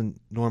that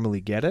doesn't normally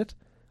get it.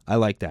 I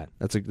like that.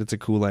 That's a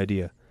cool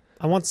idea.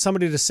 I want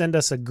somebody to send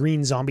us a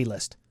green zombie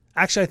list.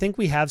 Actually, I think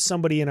we have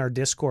somebody in our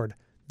Discord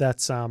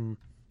that's Doing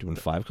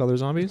 5-color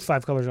zombies?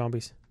 5-color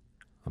zombies.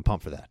 I'm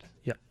pumped for that.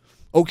 Yeah.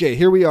 Okay,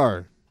 here we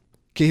are.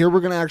 Okay, here we're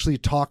going to actually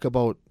talk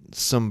about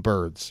some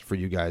birds for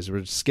you guys.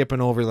 We're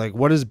skipping over, like,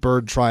 what does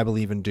bird tribal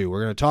even do?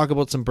 We're going to talk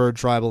about some bird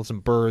tribal,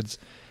 some birds,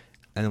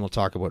 and then we'll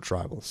talk about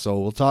tribal. So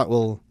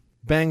we'll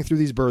bang through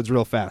these birds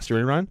real fast. You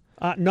ready, Ryan?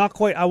 Not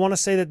quite. I want to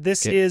say that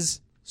this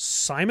is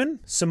Simon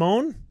with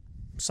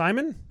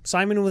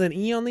an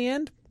E on the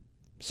end.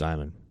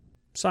 Simon.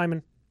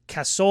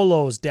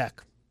 Casolo's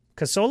deck.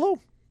 Casolo?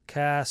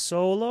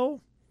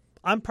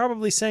 I'm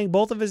probably saying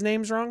both of his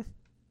names wrong.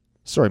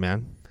 Sorry,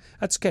 man.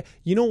 That's okay.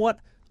 You know what?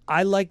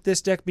 I like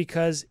this deck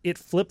because it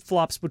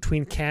flip-flops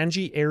between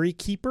Kanji Airy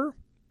Keeper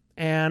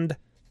and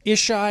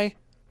Ishai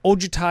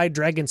Ojutai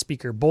Dragon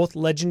Speaker, both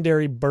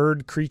legendary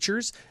bird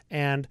creatures,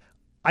 and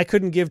I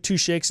couldn't give two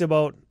shakes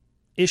about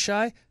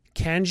Ishai.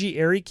 Kanji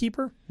Airy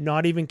Keeper,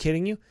 not even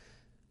kidding you,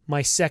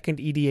 my second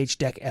EDH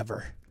deck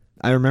ever.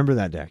 I remember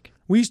that deck.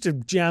 We used to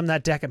jam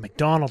that deck at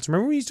McDonald's.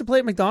 Remember we used to play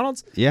at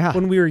McDonald's? Yeah.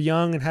 When we were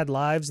young and had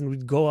lives and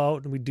we'd go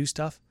out and we'd do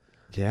stuff.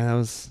 Yeah, that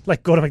was...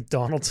 Like go to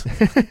McDonald's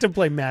to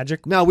play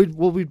Magic. No,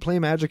 we'd play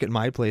Magic at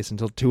my place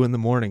until 2 in the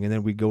morning, and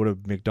then we'd go to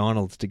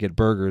McDonald's to get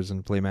burgers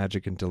and play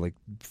Magic until like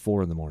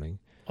 4 in the morning.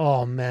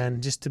 Oh,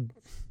 man, just to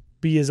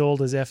be as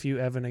old as F.U.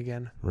 Evan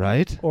again.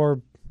 Right?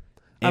 Or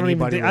I don't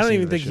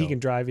even think he show. can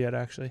drive yet,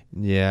 actually.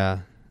 Yeah.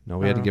 No,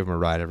 we had to give him a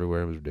ride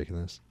everywhere. It was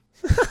ridiculous.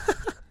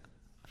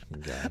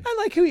 I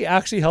like how he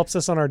actually helps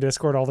us on our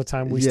Discord all the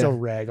time. We still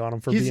rag on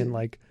him for being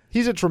like...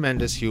 He's a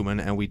tremendous human,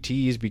 and we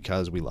tease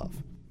because we love.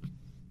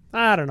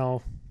 I don't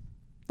know.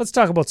 Let's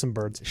talk about some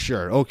birds.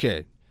 Sure.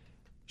 Okay.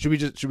 Should we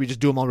just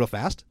do them all real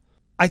fast?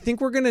 I think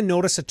we're going to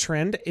notice a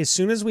trend. As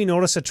soon as we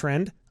notice a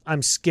trend,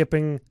 I'm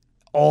skipping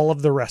all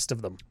of the rest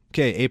of them.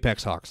 Okay,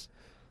 Apex Hawks.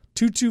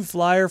 2/2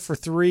 flyer for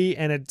 3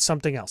 and it's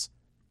something else.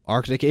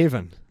 Arctic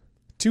Avon.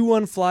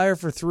 2/1 flyer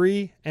for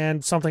 3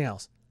 and something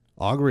else.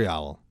 Augury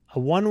Owl. A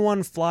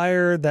 1/1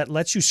 flyer that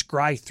lets you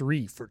scry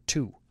 3 for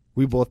 2.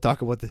 We both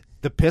talk about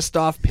the pissed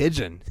off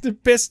pigeon. The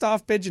pissed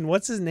off pigeon.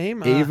 What's his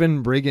name?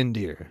 Avon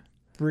Brigadier.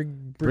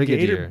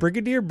 Brigadier.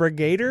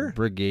 Brigadier.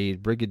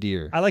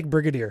 I like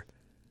Brigadier.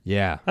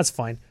 Yeah. That's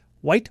fine.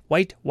 White,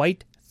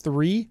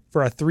 3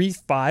 for a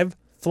 3/5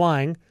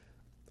 flying.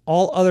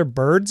 All other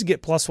birds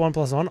get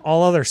 +1/+1.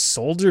 All other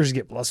soldiers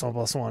get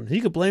 +1/+1.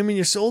 You could blame in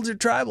your soldier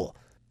tribal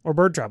or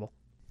bird tribal.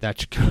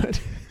 That's good.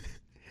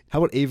 How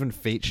about Avon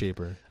Fate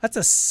Shaper? That's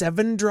a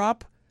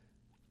 7-drop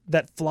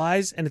that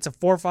flies, and it's a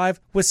 4/5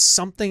 with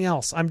something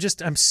else. I'm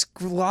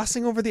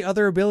glossing over the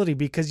other ability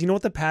because you know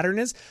what the pattern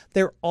is?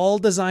 They're all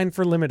designed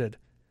for limited.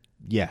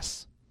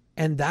 Yes.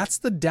 And that's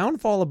the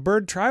downfall of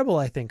bird tribal,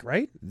 I think,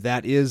 right?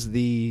 That is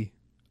the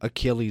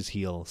Achilles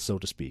heel, so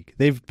to speak.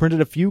 They've printed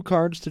a few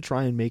cards to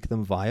try and make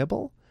them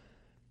viable,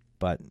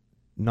 but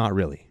not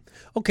really.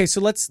 Okay,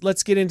 so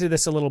let's get into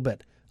this a little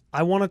bit.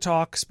 I want to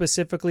talk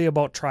specifically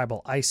about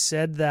tribal. I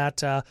said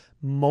that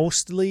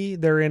mostly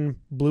they're in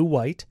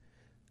blue-white.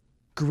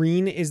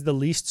 Green is the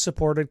least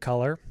supported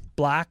color.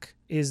 Black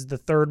is the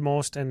third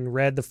most and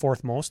red the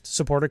fourth most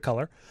supported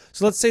color.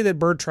 So let's say that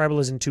bird tribal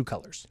is in 2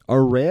 colors.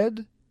 Are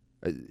red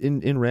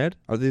in red?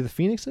 Are they the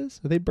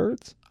phoenixes? Are they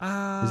birds?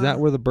 Is that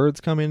where the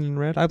birds come in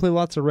red? I play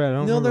lots of red. I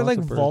don't No, remember they're lots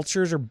like of birds.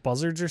 vultures or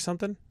buzzards or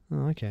something.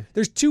 Oh, okay.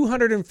 There's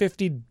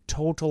 250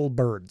 total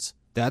birds.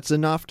 That's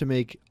enough to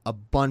make a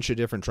bunch of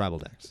different tribal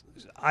decks.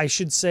 I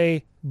should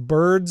say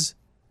birds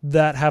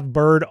that have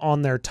bird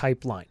on their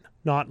type line,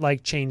 not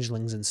like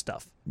changelings and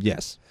stuff.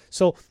 Yes.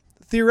 So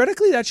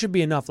theoretically, that should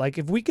be enough. Like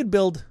if we could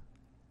build,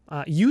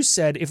 you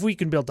said if we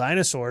can build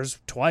dinosaurs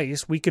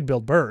twice, we could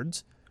build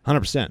birds.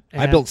 100%.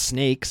 I And- built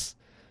snakes.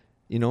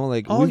 You know,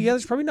 like Oh yeah,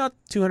 there's probably not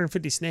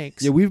 250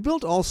 snakes. yeah, we've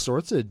built all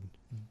sorts of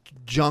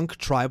junk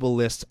tribal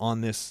lists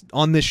on this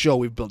show.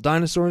 We've built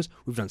dinosaurs,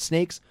 we've done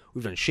snakes,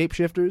 we've done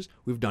shapeshifters,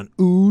 we've done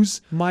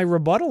ooze. My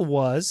rebuttal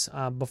was,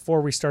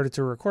 before we started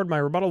to record, my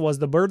rebuttal was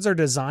the birds are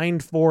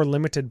designed for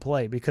limited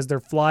play because they're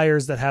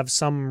flyers that have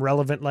some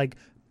relevant like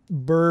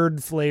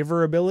bird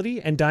flavor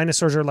ability, and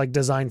dinosaurs are like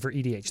designed for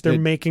EDH. They're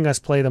making us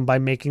play them by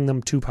making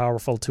them too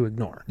powerful to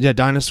ignore. Yeah,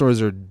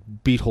 dinosaurs are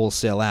beat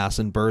wholesale ass,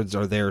 and birds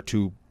are there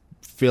to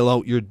fill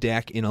out your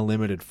deck in a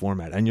limited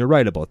format. And you're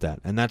right about that.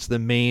 And that's the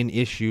main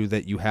issue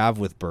that you have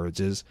with birds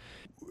is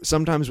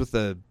sometimes with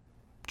the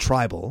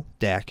tribal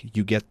deck,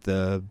 you get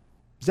the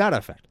Zada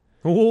effect.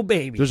 Oh,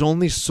 baby. There's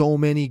only so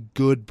many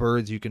good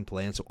birds you can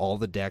play, and so all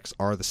the decks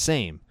are the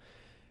same.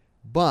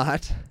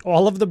 But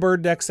All of the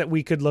bird decks that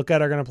we could look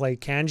at are going to play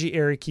Kanji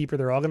Airy Keeper.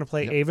 They're all going to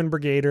play Avon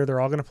Brigader.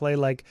 They're all going to play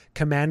like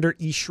Commander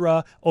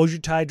Ishra,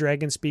 Ojutai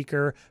Dragon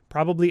Speaker,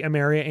 probably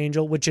Ameria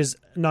Angel, which is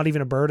not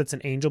even a bird. It's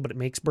an angel, but it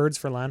makes birds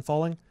for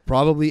landfalling.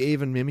 probably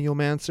Avon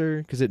Mimeomancer,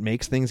 because it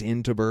makes things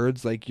into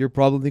birds. Like, you're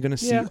probably going to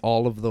see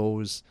all of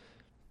those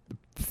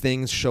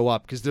things show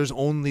up, because there's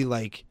only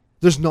like...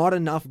 There's not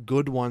enough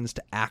good ones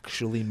to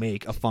actually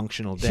make a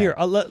functional deck. Here,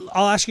 I'll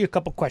ask you a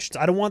couple questions.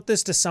 I don't want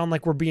this to sound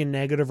like we're being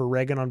negative or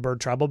ragging on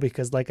Bird Tribal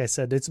because, like I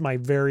said, it's my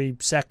very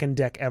second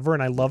deck ever,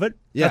 and I love it.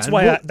 Yeah,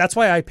 that's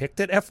why I picked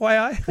it.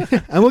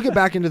 FYI. And we'll get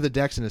back into the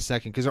decks in a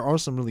second, because there are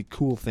some really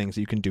cool things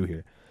that you can do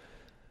here.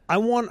 I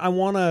want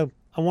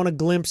a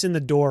glimpse in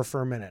the door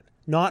for a minute.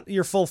 Not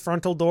your full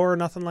frontal door or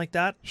nothing like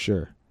that,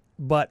 Sure.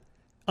 but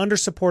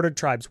under-supported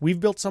tribes. We've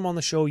built some on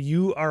the show.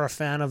 You are a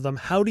fan of them.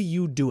 How do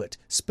you do it?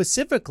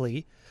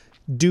 Specifically,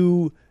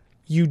 do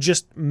you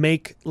just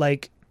make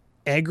like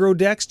aggro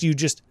decks? Do you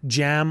just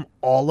jam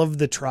all of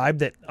the tribe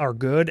that are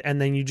good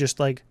and then you just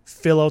like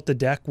fill out the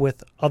deck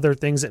with other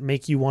things that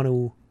make you want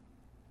to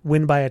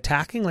win by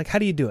attacking? Like, how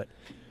do you do it?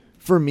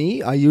 For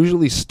me, I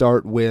usually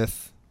start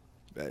with...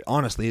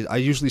 Honestly, I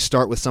usually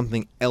start with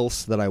something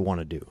else that I want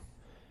to do.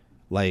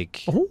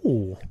 Like,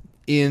 Oh,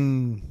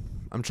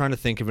 I'm trying to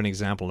think of an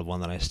example of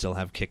one that I still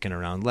have kicking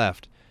around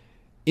left.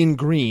 In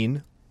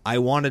green, I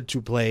wanted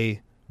to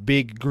play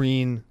big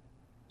green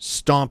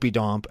Stompy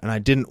Domp, and I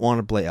didn't want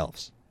to play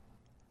elves.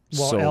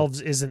 well, So- elves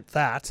isn't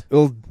that.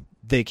 Well,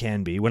 they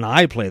can be. When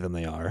I play them,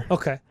 they are.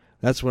 Okay.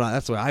 That's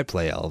why I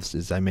play elves,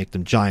 is I make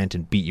them giant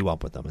and beat you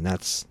up with them, and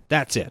that's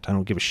it. I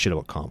don't give a shit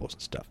about combos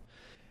and stuff.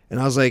 And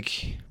I was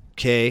like,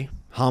 okay,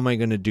 how am I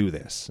going to do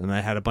this? And I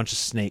had a bunch of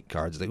snake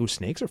cards. Like, ooh,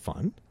 snakes are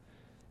fun.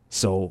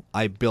 So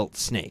I built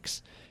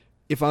snakes.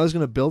 If I was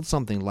going to build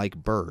something like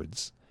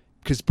birds,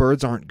 because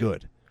birds aren't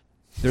good.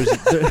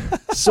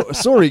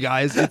 Sorry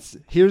guys,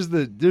 here's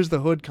the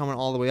hood coming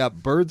all the way up.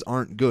 Birds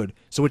aren't good.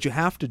 So what you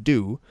have to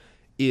do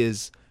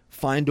is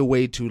find a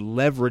way to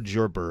leverage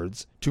your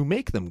birds to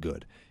make them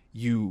good.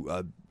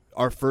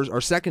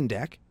 Our second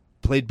deck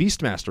played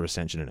Beastmaster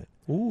Ascension in it.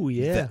 Ooh,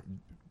 yeah.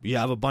 You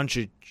have a bunch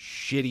of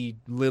shitty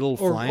little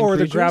flying Or the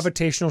creatures.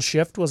 gravitational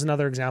shift was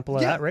another example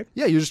of that, right?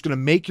 Yeah, you're just going to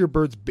make your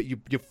birds you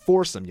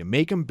force them. You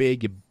make them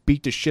big, you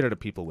beat the shit out of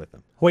people with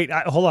them. Wait,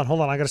 hold on.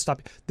 I got to stop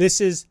you. This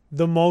is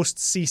the most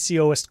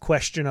CCOist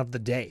question of the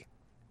day.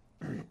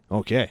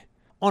 Okay.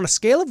 On a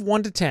scale of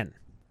 1 to 10,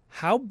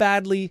 how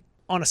badly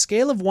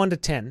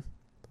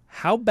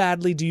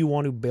do you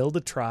want to build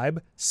a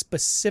tribe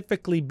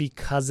specifically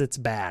because it's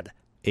bad?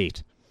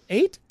 8.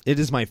 8? It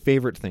is my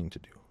favorite thing to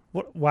do.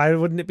 Why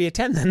wouldn't it be a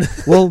 10 then?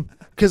 Well,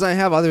 because I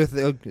have other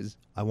things.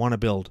 I want to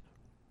build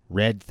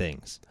red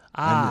things.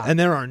 Ah. And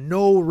there are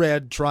no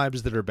red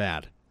tribes that are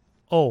bad.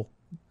 Oh,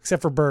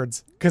 except for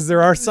birds, because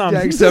there are some.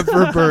 Yeah, except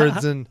for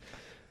birds and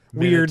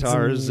Weirds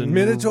minotaurs and and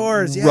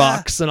minotaurs, yeah.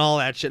 rocks and all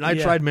that shit. And I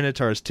Yeah. tried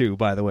minotaurs too,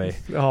 by the way.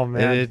 Oh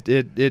man. And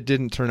it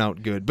didn't turn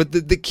out good. But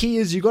the key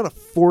is you got to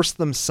force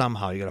them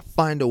somehow. You got to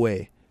find a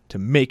way to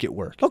make it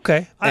work.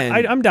 Okay,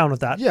 And- I'm down with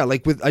that. Yeah,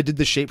 like I did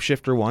the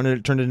shapeshifter one, and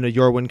it turned into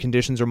your win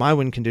conditions or my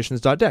win conditions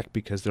deck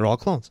because they're all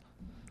clones.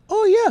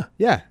 Oh yeah.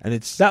 Yeah, and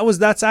it's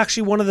That's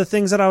actually one of the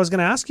things that I was going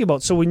to ask you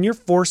about. So when you're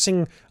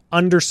forcing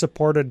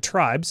under-supported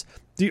tribes,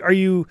 do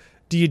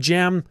you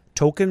jam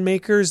token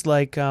makers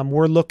like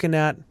we're looking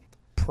at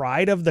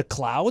Pride of the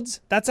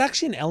Clouds? That's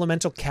actually an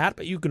elemental cat,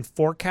 but you can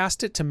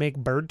forecast it to make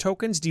bird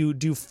tokens. Do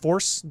you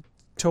force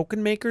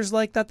token makers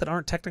like that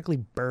aren't technically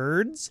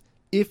birds?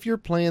 if you're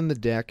playing the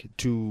deck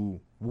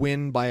to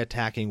win by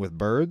attacking with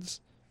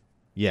birds,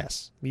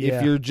 yes. Yeah.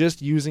 If you're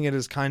just using it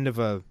as kind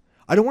of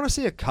I don't want to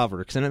say a cover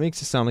because then it makes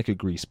it sound like a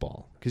grease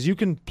ball. Because you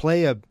can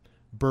play a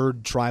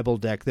bird tribal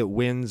deck that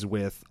wins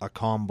with a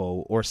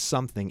combo or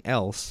something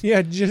else.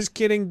 Yeah, just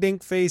kidding.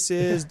 Dink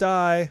faces,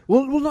 die.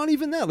 Well, not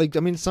even that. Like,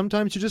 I mean,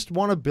 sometimes you just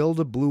want to build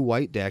a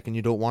blue-white deck and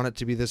you don't want it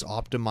to be this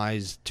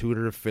optimized,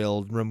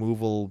 tutor-filled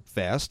removal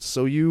fest.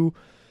 So you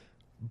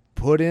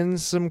put in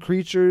some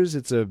creatures.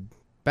 It's a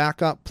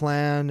backup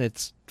plan.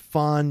 It's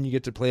fun. You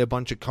get to play a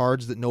bunch of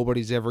cards that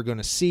nobody's ever going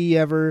to see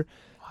ever.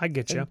 I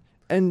get you.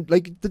 And,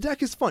 like, the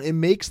deck is fun. It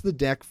makes the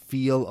deck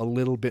feel a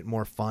little bit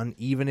more fun,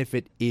 even if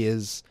it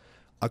is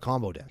a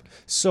combo deck.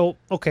 So,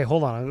 okay,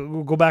 hold on.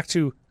 We'll go back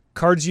to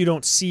cards you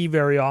don't see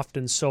very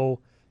often. So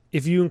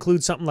if you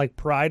include something like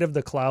Pride of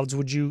the Clouds,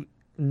 would you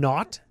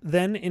not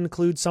then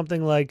include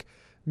something like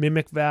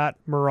Mimic Vat,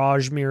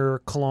 Mirage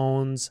Mirror,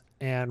 Clones,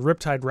 and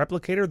Riptide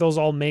Replicator? Those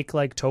all make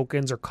like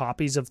tokens or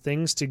copies of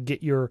things to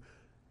get your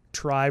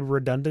tribe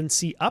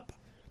redundancy up.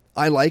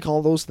 I like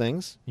all those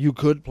things. You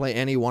could play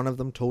any one of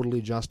them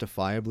totally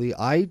justifiably.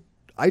 I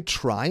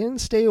try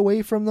and stay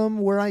away from them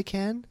where I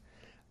can,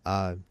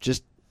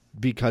 just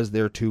because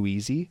they're too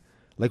easy.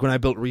 Like when I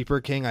built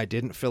Reaper King, I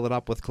didn't fill it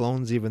up with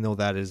clones, even though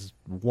that is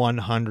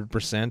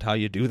 100% how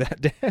you do that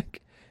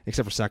deck.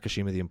 Except for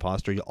Sakashima the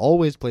Imposter. You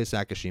always play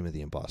Sakashima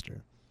the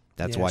Imposter.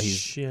 That's why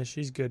he's... Yeah,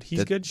 she's good.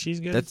 He's good. She's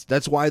good.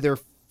 That's why they're...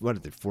 What are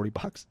they,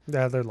 $40?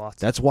 Yeah, they're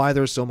lots. That's why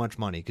there's so much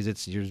money, because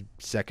it's your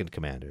second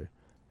commander.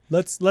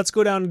 Let's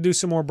go down and do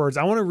some more birds.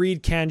 I want to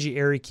read Kanji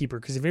Airy Keeper,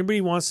 because if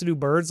anybody wants to do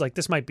birds, like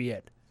this might be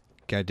it.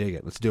 Okay, I dig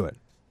it. Let's do it.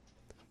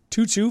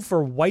 2/2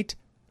 for white,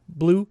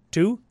 blue,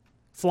 2.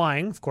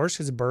 Flying, of course,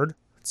 is a bird.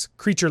 It's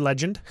creature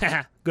legend.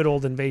 Good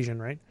old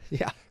invasion, right?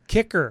 Yeah.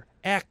 Kicker,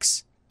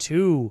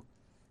 X2.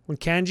 When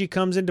Kanji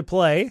comes into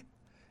play,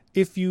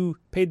 if you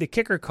paid the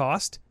kicker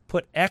cost,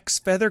 put X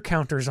feather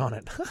counters on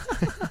it.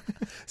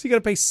 So you got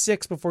to pay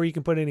 6 before you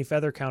can put any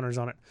feather counters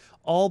on it.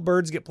 All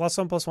birds get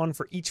 +1/+1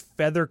 for each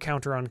feather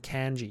counter on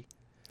Kanji.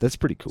 That's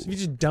pretty cool. So if you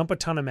just dump a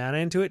ton of mana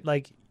into it,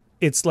 like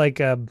it's like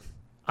a,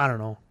 I don't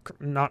know,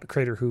 not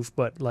Crater Hoof,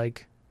 but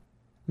like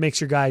makes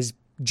your guys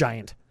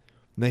giant.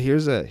 Now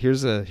here's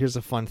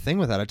a fun thing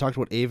with that. I talked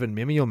about Avon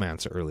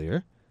Mimeomancer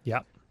earlier.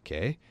 Yep.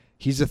 Okay.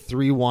 He's a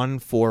 3/1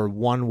 for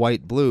 1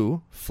 white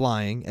blue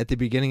flying. At the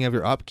beginning of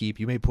your upkeep,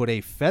 you may put a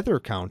feather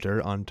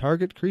counter on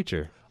target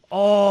creature.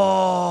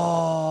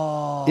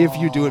 Oh. If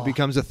you do, it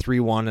becomes a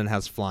 3/1 and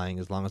has flying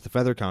as long as the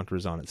feather counter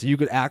is on it. So you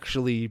could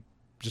actually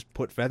just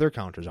put feather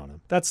counters on him.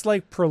 That's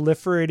like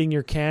proliferating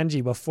your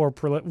Kanji before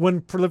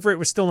when Proliferate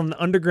was still in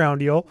the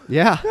underground, yo.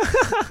 Yeah.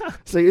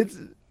 So it's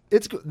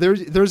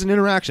there's an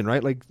interaction,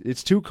 right? Like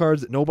it's 2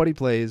 cards that nobody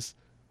plays,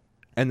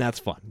 and that's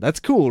fun. That's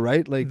cool,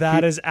 right? Like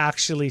that is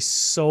actually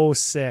so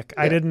sick.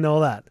 Yeah. I didn't know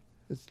that.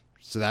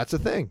 So that's a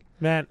thing.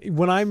 Man,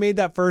 when I made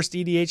that first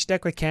EDH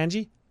deck with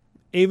Kanji,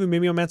 Avon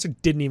Mimeomancer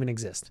didn't even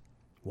exist.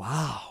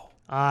 Wow.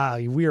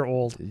 We are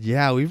old.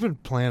 Yeah, we've been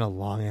playing a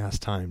long ass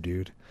time,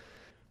 dude.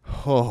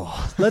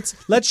 Oh. Let's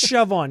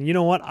shove on. You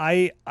know what?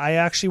 I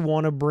actually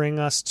want to bring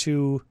us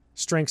to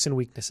strengths and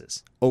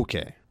weaknesses.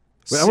 Okay.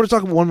 Wait, I want to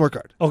talk about one more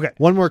card. Okay.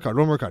 One more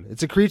card.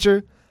 It's a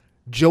creature,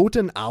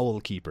 Jotun Owl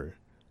Keeper.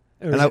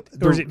 Or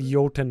is it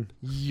Jotun?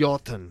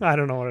 Jotun. I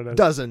don't know what it is.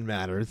 Doesn't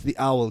matter. It's the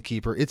Owl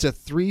Keeper. It's a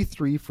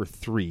 3/3 for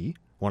 3.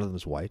 One of them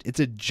is white. It's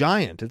a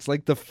giant. It's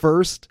like the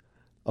first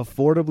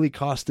affordably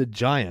costed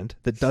giant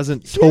that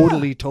doesn't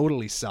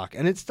totally suck.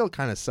 And it still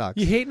kind of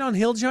sucks. You hating on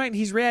Hill Giant?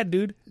 He's rad,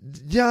 dude.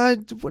 Yeah,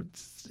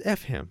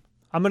 F him.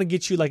 I'm gonna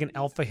get you like an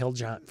Alpha Hill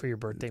Giant for your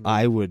birthday. Man.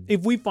 I would.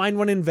 If we find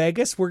one in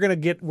Vegas, we're gonna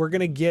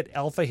get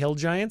Alpha Hill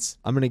Giants.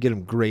 I'm gonna get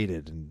him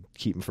graded and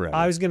keep him forever.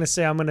 I was gonna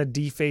say I'm gonna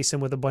deface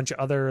him with a bunch of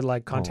other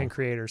like content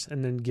creators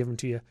and then give them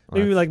to you.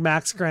 Maybe like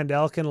Max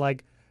Grandel can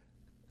like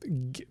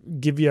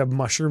give you a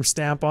mushroom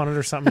stamp on it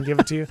or something and give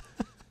it to you.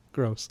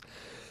 Gross.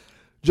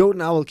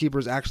 Jotun Owl Keeper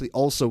is actually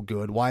also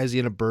good. Why is he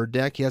in a bird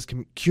deck? He has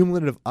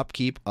cumulative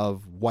upkeep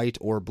of white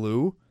or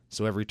blue.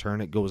 So every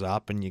turn it goes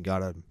up and you got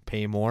to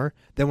pay more.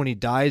 Then when he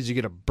dies, you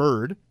get a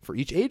bird for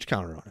each age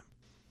counter on him.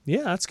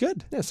 Yeah, that's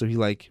good. Yeah, so he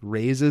like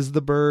raises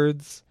the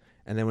birds.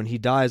 And then when he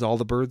dies, all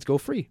the birds go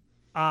free.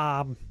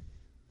 2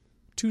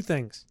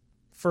 things.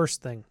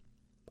 First thing,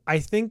 I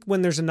think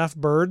when there's enough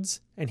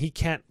birds and he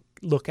can't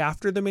look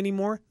after them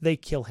anymore, they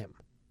kill him.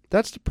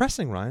 That's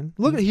depressing, Ryan.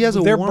 Look, he has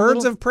a They're warm birds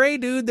little, of prey,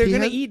 dude. They're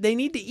going to eat. They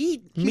need to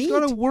eat meat. He's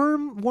got a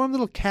warm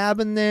little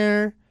cabin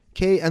there.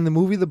 Okay, and the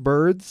movie The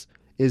Birds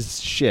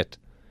is shit.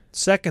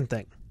 Second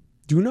thing,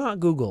 do not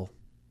Google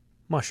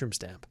mushroom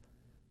stamp.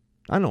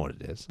 I know what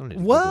it is.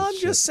 Well, I'm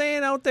just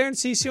saying out there in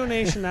CCO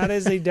Nation, that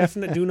is a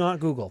definite do not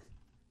Google.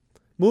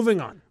 Moving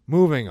on.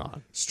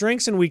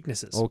 Strengths and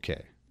weaknesses.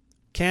 Okay.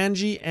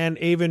 Kanji and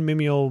Avon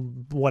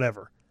Mimeo,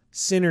 whatever.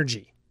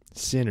 Synergy.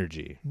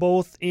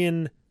 Both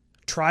in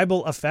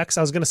tribal effects.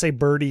 I was going to say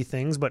birdie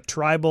things, but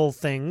tribal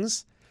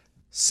things.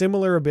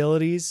 Similar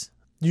abilities.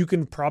 You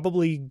can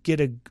probably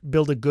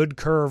build a good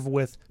curve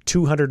with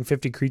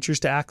 250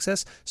 creatures to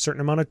access, certain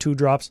amount of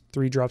 2-drops,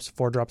 3-drops,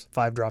 4-drops,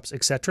 5-drops,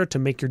 etc. to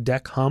make your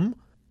deck hum.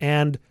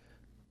 And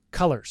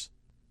colors.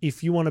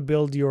 If you want to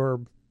build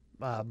your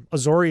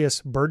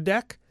Azorius bird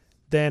deck,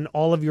 then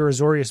all of your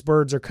Azorius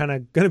birds are kind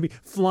of going to be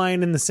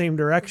flying in the same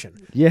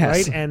direction.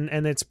 Yes. Right?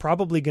 And it's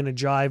probably going to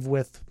jive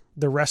with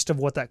the rest of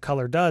what that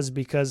color does,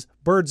 because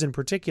birds in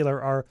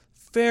particular are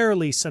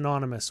fairly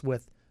synonymous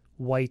with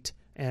white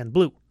and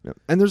blue. Yep.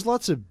 And there's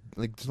lots of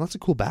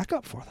cool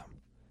backup for them.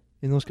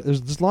 In those,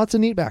 there's lots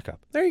of neat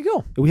backup. There you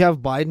go. We have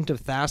Bident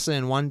of Thassa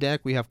in one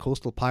deck. We have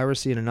Coastal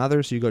Piracy in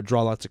another, so you go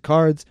draw lots of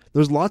cards.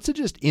 There's lots of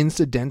just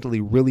incidentally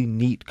really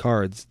neat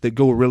cards that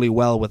go really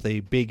well with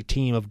a big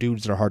team of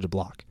dudes that are hard to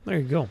block. There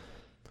you go.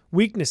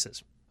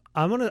 Weaknesses.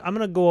 I'm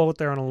gonna go out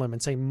there on a limb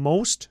and say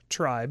most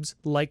tribes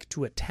like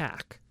to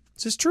attack.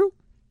 Is this true?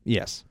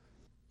 Yes.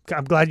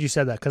 I'm glad you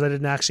said that, because I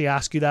didn't actually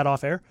ask you that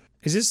off air.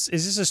 Is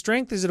this a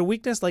strength? Is it a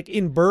weakness? Like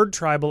in Bird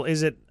Tribal,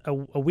 is it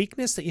a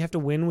weakness that you have to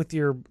win with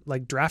your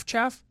like draft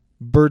chaff?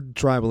 Bird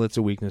Tribal, it's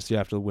a weakness. You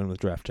have to win with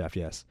draft chaff,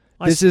 yes.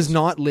 This is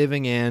not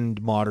Living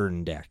End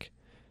Modern deck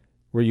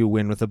where you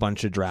win with a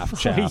bunch of draft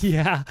chaff.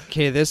 Yeah.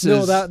 Okay, that's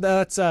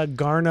a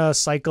Garna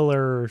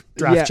Cycler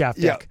draft chaff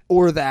deck. Yeah,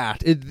 or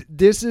that.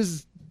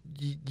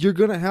 You're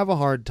going to have a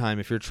hard time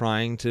if you're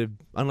trying to,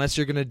 unless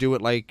you're going to do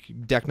it like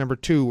deck number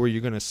 2, where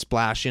you're going to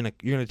splash in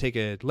you're going to take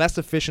a less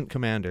efficient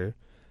commander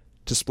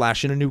to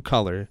splash in a new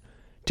color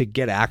to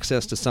get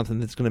access to something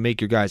that's going to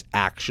make your guys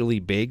actually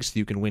big so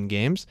you can win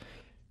games.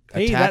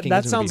 Hey,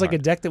 that sounds like a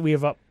deck that we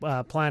have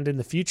planned in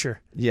the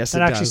future. Yes,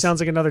 that actually sounds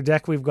like another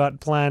deck we've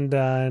got planned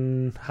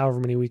in however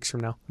many weeks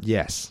from now.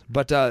 Yes,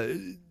 but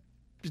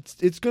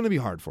it's going to be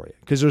hard for you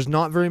because there's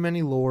not very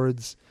many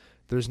lords.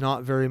 There's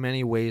not very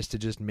many ways to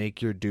just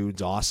make your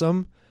dudes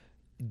awesome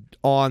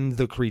on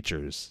the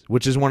creatures,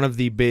 which is one of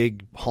the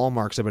big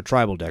hallmarks of a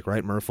tribal deck,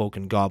 right? Merfolk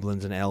and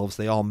goblins and elves,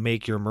 they all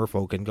make your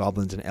merfolk and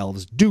goblins and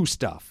elves do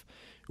stuff,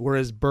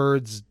 whereas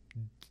birds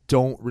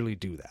don't really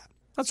do that.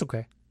 That's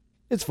okay.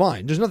 It's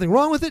fine. There's nothing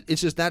wrong with it.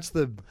 It's just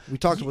we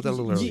talked about that a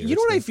little earlier. You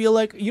know what I feel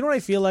like?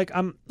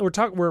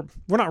 We're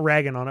not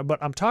ragging on it, but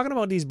I'm talking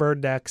about these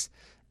bird decks,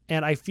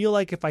 and I feel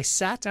like if I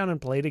sat down and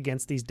played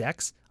against these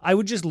decks, I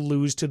would just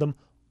lose to them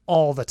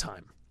all the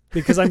time.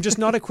 Because I'm just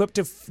not equipped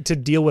to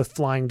deal with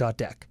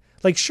flying.deck.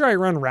 Like, sure, I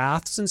run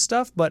Wraths and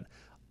stuff, but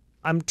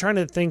I'm trying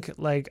to think,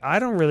 like, I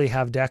don't really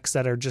have decks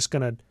that are just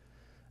going to,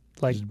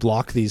 like, just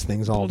block these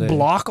things all day.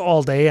 Block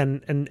all day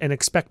and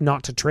expect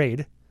not to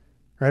trade.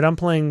 Right? I'm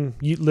playing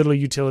little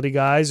utility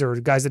guys or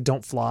guys that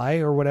don't fly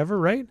or whatever,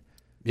 right?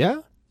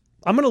 Yeah.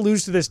 I'm going to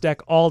lose to this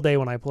deck all day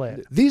when I play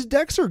it. These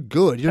decks are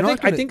good.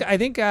 I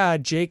think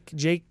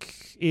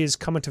Jake is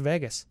coming to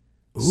Vegas.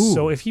 Ooh.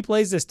 So if he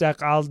plays this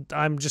deck,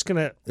 I'm just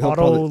gonna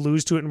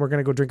lose to it, and we're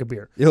gonna go drink a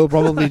beer. He'll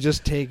probably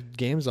just take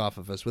games off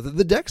of us with it.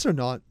 The decks are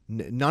not.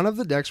 None of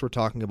the decks we're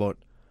talking about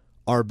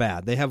are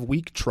bad. They have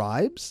weak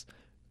tribes,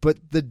 but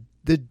the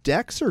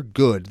decks are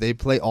good. They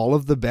play all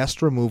of the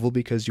best removal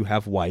because you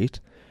have white.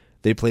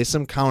 They play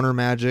some counter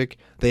magic.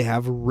 They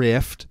have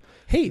Rift.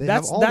 Hey,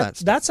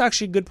 that's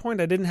actually a good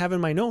point I didn't have in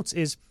my notes.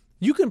 Is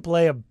you can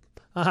play a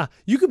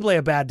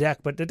bad deck,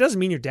 but it doesn't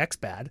mean your deck's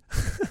bad.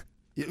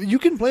 You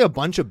can play a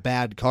bunch of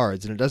bad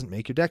cards, and it doesn't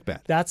make your deck bad.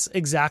 That's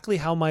exactly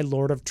how my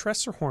Lord of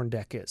Tressorhorn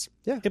deck is.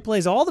 Yeah. It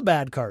plays all the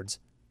bad cards,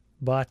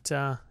 but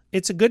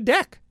it's a good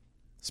deck.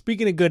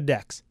 Speaking of good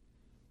decks,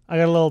 I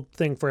got a little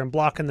thing for him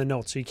blocking the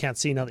notes so you can't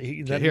see now that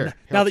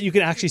you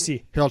can actually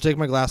see. Here, I'll take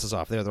my glasses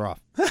off. There, they're off.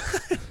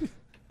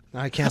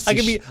 I can't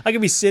see. I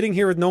can be sitting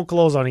here with no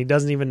clothes on. He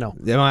doesn't even know.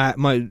 Yeah,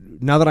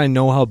 now that I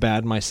know how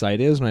bad my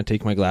sight is when I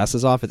take my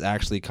glasses off, it's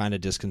actually kind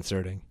of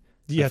disconcerting.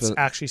 Yeah, it's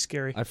actually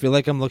scary. I feel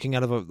like I'm looking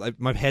out of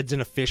my head's in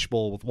a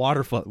fishbowl with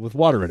water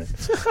in it.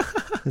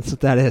 That's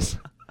what that is.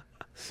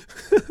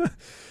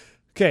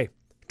 Okay,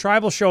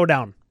 Tribal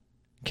Showdown.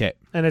 Okay.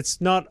 And it's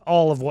not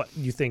all of what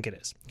you think it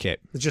is. Okay.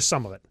 It's just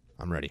some of it.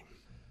 I'm ready.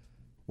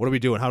 What are we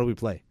doing? How do we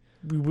play?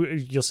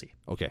 You'll see.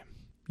 Okay.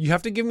 You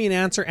have to give me an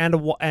answer and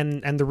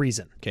the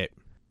reason. Okay.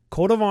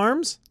 Coat of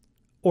Arms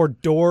or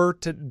Door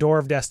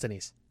of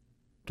Destinies?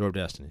 Door of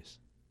Destinies.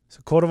 So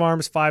Coat of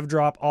Arms,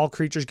 5-drop. All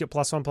creatures get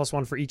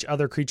 +1/+1 for each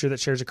other creature that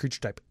shares a creature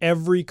type.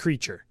 Every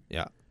creature.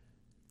 Yeah.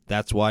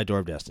 That's why Door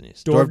of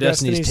Destinies. Door of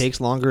Destinies takes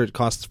longer. It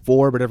costs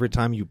 4, but every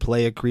time you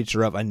play a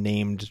creature of a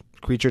named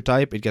creature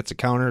type, it gets a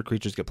counter.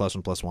 Creatures get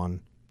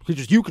 +1/+1.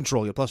 Creatures you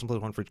control get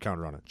 +1/+1 for each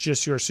counter on it.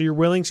 Just yours. So you're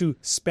willing to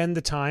spend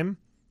the time.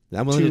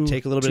 I'm willing to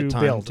take a little bit of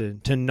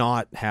time to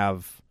not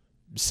have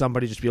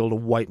somebody just be able to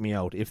wipe me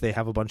out if they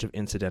have a bunch of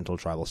incidental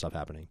tribal stuff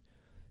happening,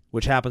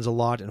 which happens a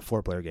lot in a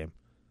 4-player game.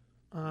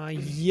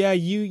 Yeah,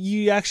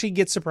 you actually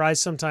get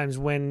surprised sometimes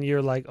when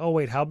you're like, oh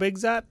wait, how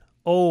big's that?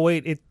 Oh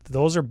wait,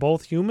 those are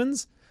both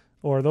humans,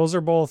 or those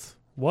are both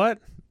what?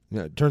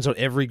 Yeah, it turns out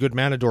every good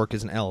mana dork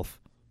is an elf.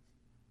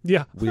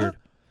 Yeah, weird.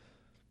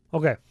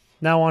 Okay,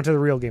 now on to the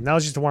real game. That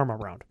was just a warm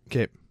up round.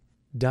 Okay,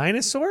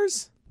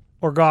 dinosaurs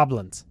or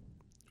goblins?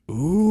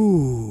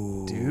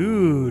 Ooh,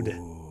 dude,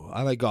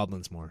 I like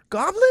goblins more.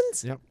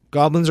 Goblins? Yep,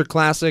 goblins are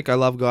classic. I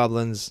love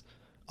goblins.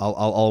 I'll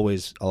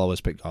always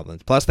pick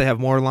goblins. Plus, they have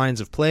more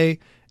lines of play,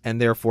 and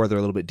therefore they're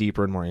a little bit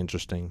deeper and more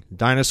interesting.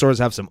 Dinosaurs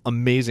have some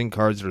amazing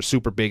cards that are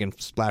super big and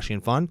splashy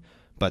and fun,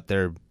 but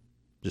they're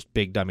just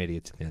big dumb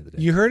idiots at the end of the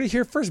day. You heard it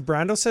here first.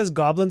 Brando says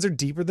goblins are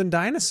deeper than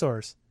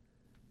dinosaurs.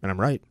 And I'm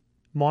right.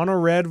 Mono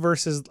red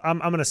versus, I'm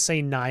going to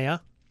say Naya.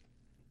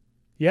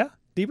 Yeah?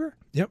 Deeper?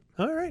 Yep.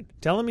 All right.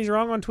 Tell him he's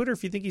wrong on Twitter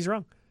if you think he's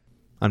wrong.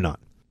 I'm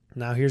not.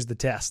 Now here's the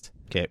test.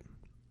 Okay.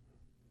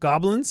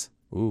 Goblins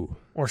Ooh.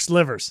 or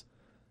slivers?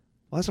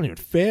 Well, that's not even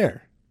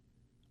fair.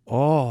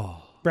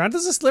 Oh.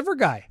 Brando's a sliver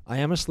guy. I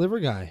am a sliver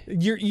guy.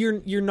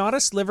 You're not a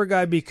sliver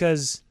guy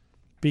because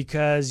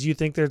you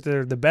think they're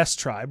the best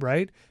tribe,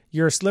 right?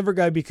 You're a sliver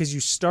guy because you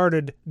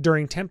started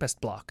during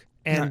Tempest Block.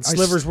 And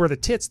slivers were the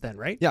tits then,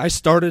 right? Yeah, I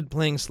started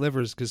playing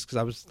slivers because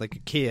I was like a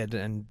kid,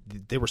 and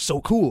they were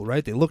so cool,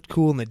 right? They looked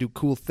cool, and they do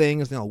cool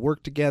things, and they all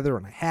work together,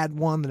 and I had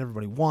one that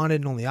everybody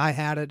wanted, and only I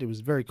had it. It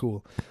was very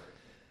cool.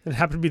 It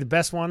happened to be the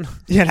best one.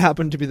 Yeah, it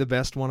happened to be the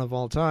best one of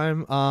all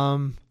time.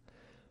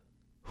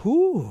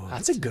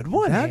 That's a good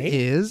one, That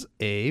is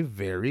a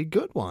very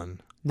good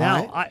one.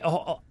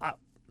 Now,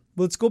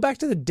 let's go back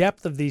to the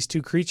depth of these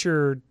two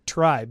creature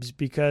tribes,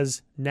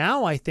 because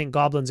now I think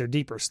goblins are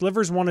deeper.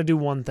 Slivers want to do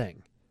one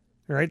thing.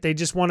 Right? They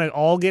just want to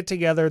all get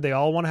together. They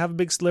all want to have a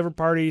big sliver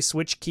party,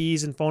 switch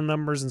keys and phone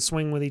numbers and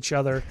swing with each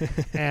other.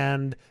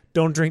 And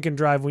don't drink and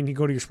drive when you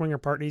go to your swinger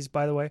parties,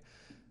 by the way.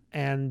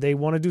 And they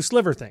want to do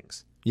sliver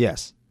things.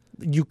 Yes.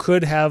 You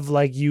could have,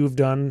 like you've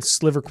done,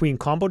 Sliver Queen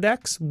combo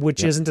decks,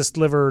 which isn't a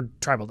sliver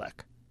tribal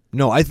deck.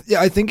 No, I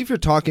think if you're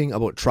talking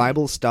about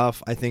tribal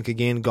stuff, I think,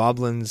 again,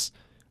 goblins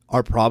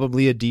are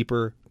probably a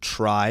deeper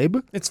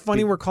tribe. It's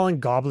funny we're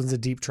calling goblins a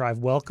deep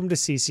tribe. Welcome to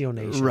CCO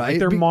Nation. Right.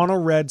 They're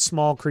mono-red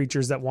small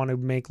creatures that want to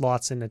make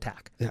lots in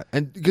attack. Yeah,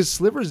 and because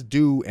slivers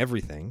do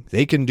everything.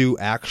 They can do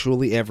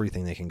actually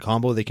everything. They can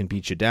combo, they can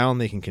beat you down,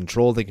 they can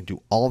control, they can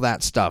do all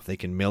that stuff. They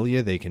can mill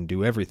you, they can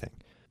do everything.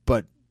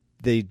 But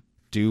they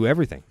do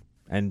everything.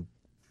 And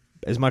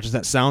as much as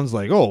that sounds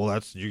like, oh, well,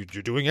 that's you're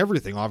doing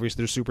everything.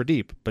 Obviously, they're super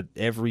deep. But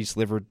every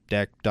sliver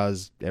deck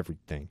does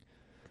everything.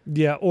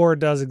 Yeah, or it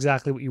does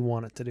exactly what you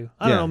want it to do.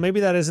 I don't know.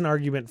 Maybe that is an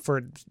argument for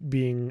it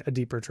being a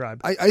deeper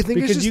tribe. I think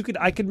because it's just,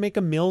 I could make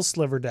a mill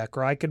sliver deck,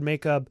 or I could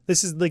make a.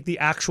 This is like the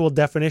actual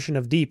definition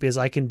of deep is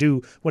I can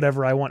do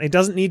whatever I want. It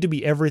doesn't need to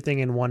be everything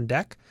in one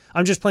deck.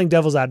 I'm just playing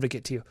devil's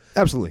advocate to you.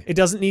 Absolutely. It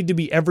doesn't need to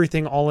be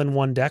everything all in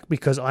one deck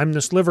because I'm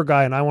the sliver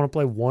guy and I want to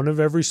play one of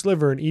every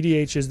sliver, and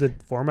EDH is the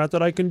format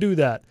that I can do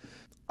that.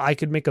 I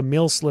could make a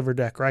mill sliver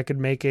deck, or I could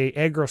make a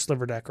aggro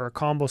sliver deck, or a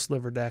combo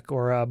sliver deck,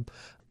 or a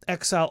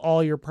exile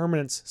all your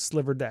permanents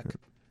sliver deck.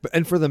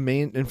 And for the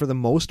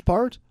most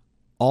part,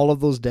 all of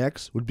those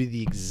decks would be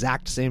the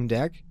exact same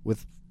deck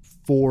with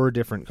 4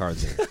 different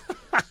cards in it.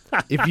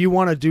 If you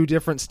want to do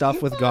different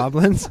stuff with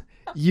goblins,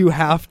 you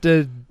have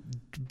to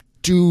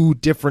do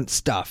different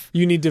stuff.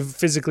 You need to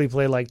physically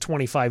play like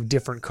 25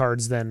 different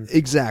cards than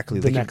exactly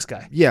the next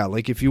guy. Yeah,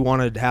 like if you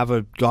want to have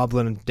a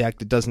goblin deck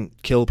that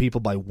doesn't kill people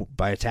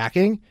by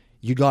attacking,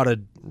 we gotta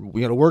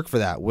work for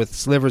that. With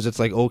slivers, it's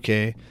like,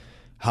 okay,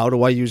 how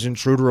do I use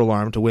Intruder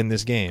Alarm to win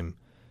this game?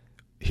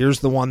 Here's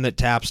the one that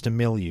taps to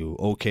mill you.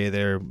 Okay,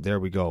 there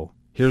we go.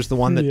 Here's the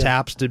one that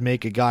taps to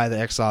make a guy that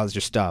exiles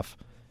your stuff.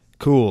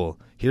 Cool.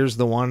 Here's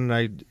the one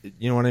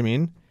you know what I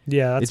mean?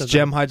 Yeah, it's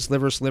Gemhide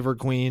Sliver, Sliver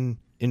Queen,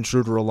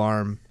 Intruder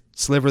Alarm,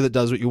 sliver that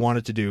does what you want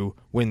it to do,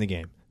 win the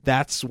game.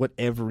 That's what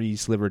every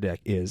sliver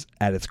deck is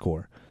at its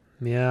core.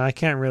 Yeah, I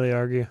can't really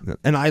argue.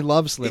 And I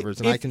love slivers,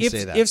 and I can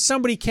say that. If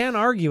somebody can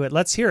argue it,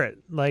 let's hear it.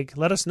 Like,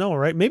 let us know,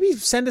 right? Maybe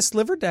send a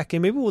sliver deck,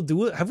 and maybe we'll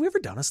do it. Have we ever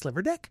done a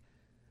sliver deck?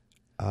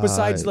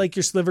 Besides, like,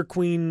 your Sliver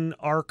Queen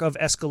Arc of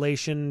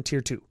Escalation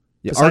Tier 2.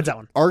 Yeah, Besides that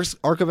one.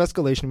 Arc of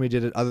Escalation, we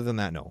did it. Other than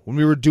that, no. When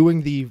we were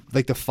doing the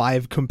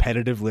 5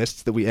 competitive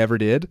lists that we ever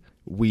did,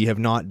 we have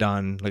not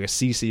done, like, a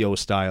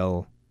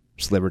CCO-style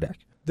sliver deck.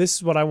 This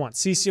is what I want.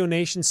 CCO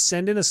Nation,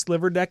 send in a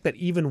sliver deck that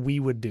even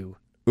we would do.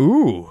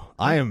 Ooh,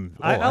 I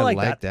like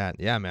that. that.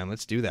 Yeah, man,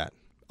 let's do that.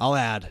 I'll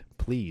add,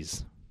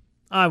 please.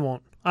 I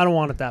won't. I don't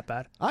want it that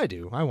bad. I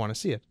do. I want to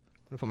see it.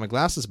 I'm going to put my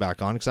glasses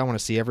back on because I want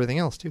to see everything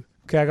else, too.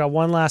 Okay, I got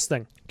one last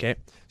thing. Okay.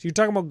 So you're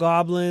talking about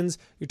goblins,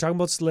 you're talking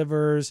about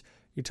slivers,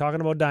 you're talking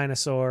about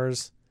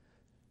dinosaurs.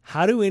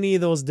 How do any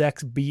of those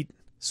decks beat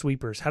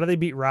sweepers? How do they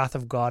beat Wrath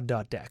of God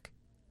deck?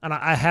 And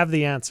I have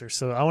the answer,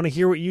 so I want to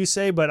hear what you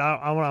say, but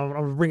I want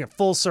to bring it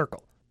full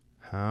circle.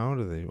 How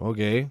do they?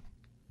 Okay.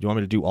 You want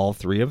me to do all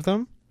 3 of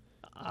them?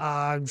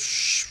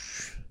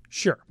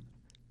 Sure.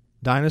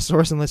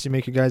 Dinosaurs, unless you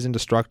make your guys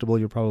indestructible,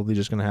 you're probably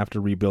just going to have to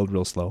rebuild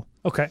real slow.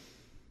 Okay.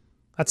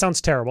 That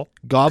sounds terrible.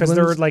 Goblins, because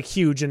they're like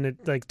huge, and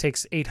it like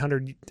takes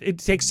 800. It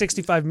takes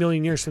 65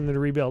 million years for them to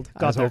rebuild.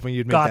 I was hoping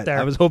you'd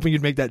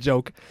make that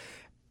joke.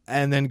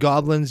 And then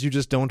goblins, you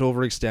just don't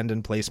overextend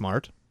and play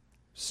smart,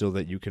 so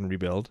that you can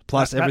rebuild.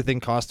 Plus, everything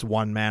costs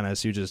 1 mana,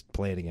 so you just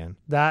play it again.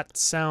 That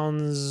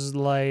sounds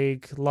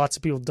like lots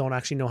of people don't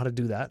actually know how to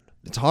do that.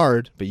 It's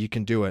hard, but you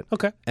can do it.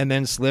 Okay. And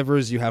then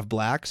slivers, you have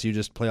blacks. You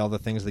just play all the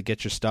things that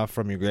get your stuff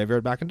from your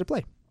graveyard back into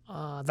play.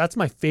 That's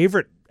my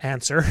favorite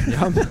answer.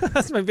 Yep.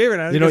 That's my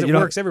favorite answer because it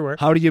works everywhere.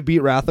 How do you beat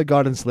Wrath of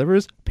God and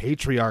slivers?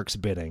 Patriarch's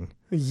bidding.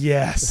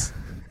 Yes.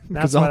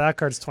 That's why that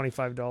card's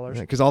 $25.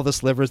 Because all the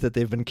slivers that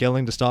they've been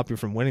killing to stop you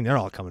from winning, they're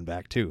all coming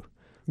back too.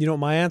 You know what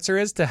my answer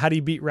is to how do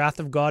you beat Wrath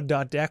of God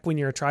deck when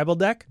you're a tribal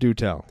deck? Do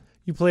tell.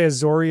 You play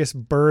Azorius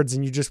Birds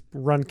and you just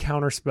run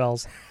counter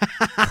spells.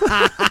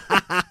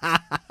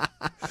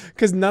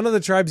 Because none of the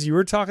tribes you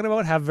were talking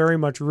about have very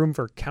much room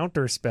for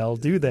counter spell,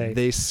 do they?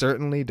 They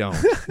certainly don't.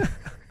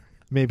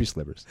 Maybe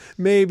Slivers.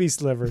 Maybe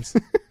Slivers.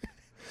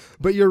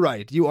 But you're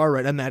right. You are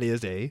right. And that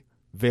is a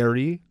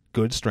very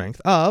good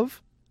strength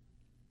of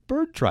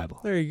Bird Tribal.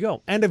 There you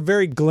go. And a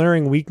very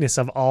glaring weakness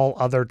of all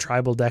other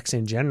tribal decks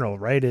in general,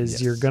 right? Is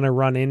Yes. you're going to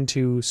run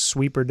into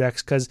sweeper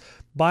decks because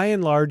by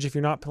and large, if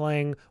you're not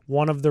playing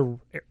one of the,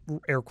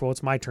 air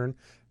quotes, my turn,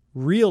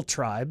 real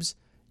tribes,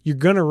 you're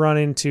going to run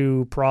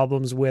into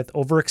problems with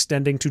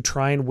overextending to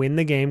try and win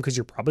the game because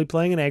you're probably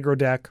playing an aggro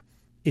deck.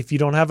 If you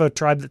don't have a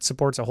tribe that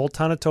supports a whole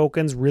ton of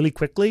tokens really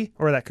quickly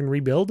or that can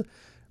rebuild,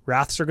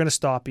 Wraths are going to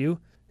stop you.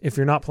 If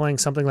you're not playing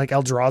something like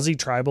Eldrazi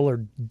Tribal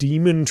or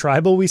Demon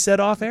Tribal, we said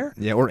off air.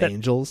 Yeah, or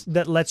Angels.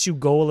 That lets you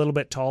go a little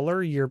bit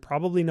taller, you're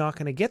probably not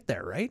going to get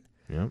there, right?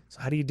 Yeah.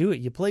 So how do you do it?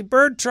 You play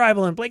Bird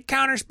Tribal and play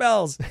counter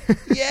spells.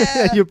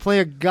 Yeah. You play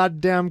a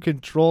goddamn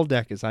control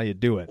deck is how you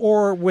do it.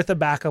 Or with a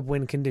backup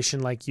win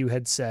condition like you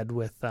had said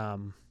with,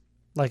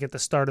 like at the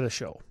start of the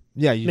show.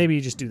 Yeah, Maybe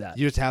you just do that.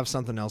 you just have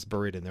something else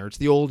buried in there. It's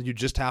the old, you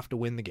just have to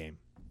win the game.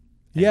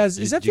 Yeah, And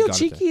does that you feel got it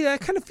cheeky?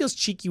 That kind of feels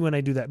cheeky when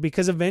I do that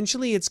because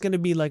eventually it's going to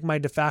be like my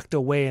de facto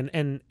way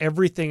and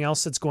everything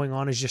else that's going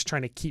on is just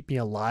trying to keep me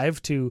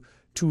alive to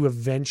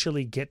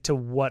eventually get to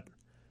what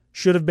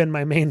should have been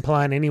my main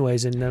plan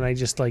anyways, and then I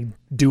just like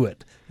do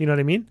it. You know what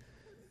I mean?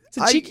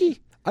 It's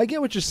cheeky. I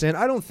get what you're saying.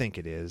 I don't think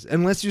it is.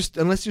 Unless you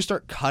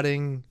start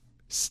cutting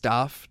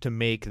stuff to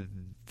make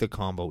the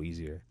combo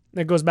easier.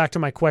 That goes back to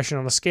my question.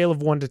 On a scale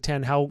of 1 to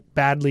 10, how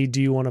badly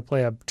do you want to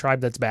play a tribe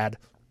that's bad?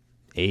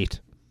 8.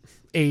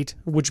 8,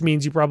 which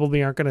means you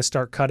probably aren't going to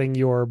start cutting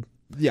your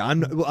Yeah,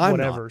 I'm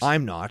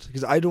whatevers. not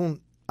because I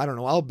don't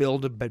know. I'll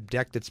build a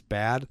deck that's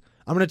bad.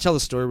 I'm going to tell the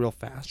story real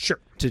fast. Sure.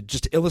 To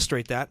just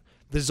illustrate that,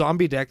 the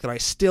zombie deck that I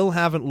still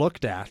haven't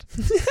looked at.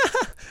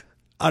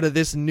 Out of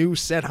this new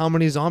set, how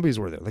many zombies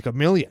were there? Like 1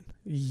 million.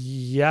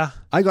 Yeah.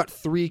 I got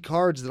 3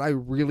 cards that I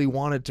really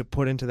wanted to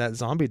put into that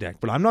zombie deck,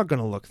 but I'm not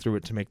going to look through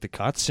it to make the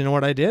cuts. You know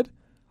what I did?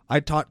 I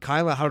taught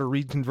Kyla how to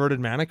read converted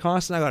mana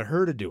costs, and I got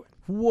her to do it.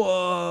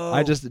 Whoa.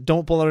 I just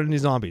don't pull out any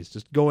zombies.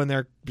 Just go in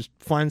there, just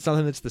find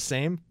something that's the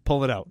same,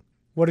 pull it out.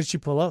 What did she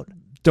pull out?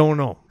 Don't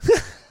know.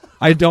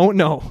 I don't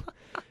know.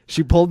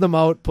 She pulled them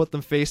out, put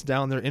them face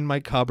down. They're in my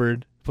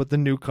cupboard. Put the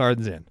new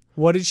cards in.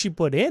 What did she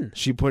put in?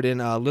 She put in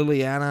new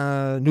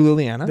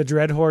Liliana. The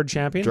Dreadhorde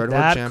Champion? Dreadhorde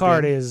Champion.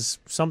 Card is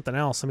something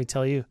else, let me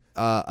tell you.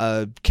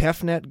 A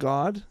Kefnet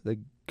God, the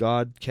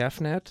God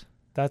Kefnet.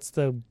 That's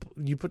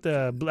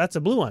that's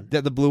a blue one.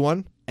 Yeah, the blue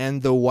one.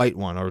 And the white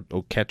one, or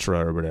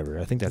Ketra or whatever.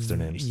 I think that's their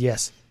names.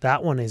 Yes,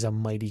 that one is a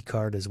mighty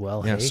card as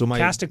well. Yeah, hey? so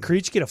Cast a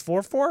Creature, get a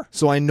 4/4?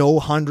 So I know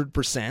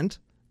 100%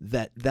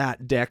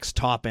 that deck's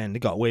top end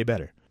got way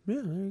better. Yeah,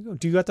 there you go.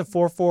 Do you got the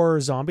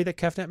 4/4 zombie that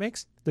Kefnet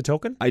makes? The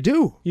token? I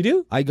do. You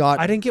do? I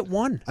didn't get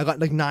one. got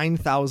like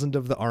 9,000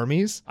 of the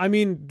armies. I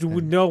mean,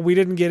 no, we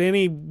didn't get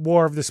any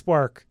War of the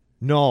Spark.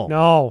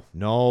 No.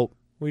 No,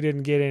 we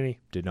didn't get any.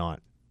 Did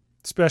not.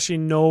 Especially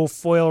no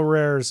foil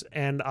rares,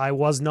 and I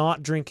was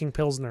not drinking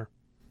Pilsner.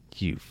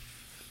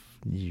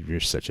 You're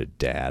such a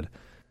dad.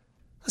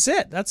 That's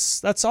it.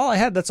 That's all I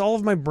had. That's all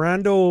of my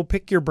Brando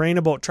pick your brain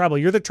about tribal.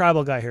 You're the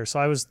tribal guy here, so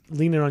I was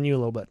leaning on you a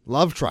little bit.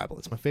 Love tribal.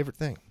 It's my favorite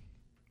thing.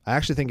 I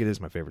actually think it is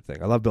my favorite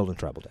thing. I love building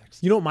tribal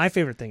decks. You know what my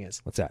favorite thing is?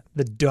 What's that?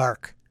 The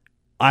dark.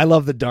 I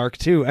love the dark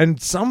too.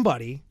 And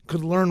somebody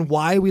could learn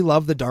why we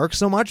love the dark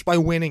so much by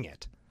winning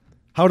it.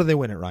 How do they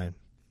win it, Ryan?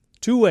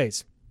 2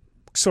 ways.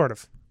 Sort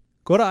of.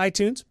 Go to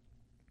iTunes.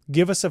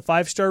 Give us a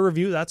 5-star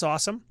review. That's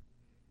awesome.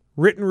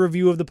 Written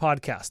review of the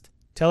podcast.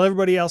 Tell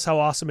everybody else how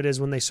awesome it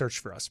is when they search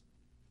for us.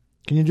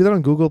 Can you do that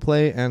on Google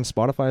Play and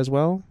Spotify as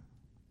well?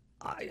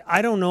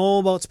 I don't know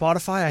about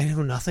Spotify. I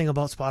know nothing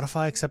about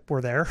Spotify except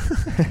we're there.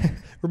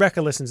 Rebecca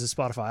listens to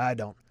Spotify. I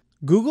don't.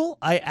 Google,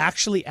 I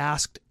actually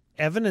asked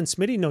Evan and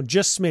Smitty. No,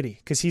 just Smitty,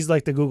 because he's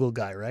like the Google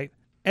guy, right?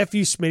 F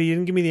you, Smitty. You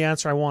didn't give me the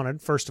answer I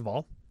wanted, first of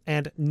all.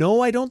 And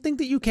no, I don't think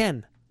that you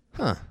can.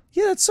 Huh.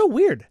 Yeah, that's so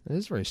weird. It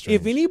is very strange.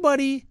 If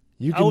anybody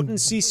out in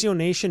CCO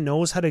Nation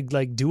knows how to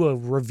like do a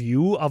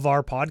review of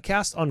our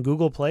podcast on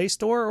Google Play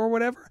Store or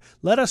whatever,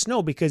 let us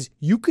know because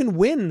you can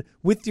win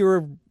with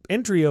your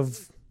entry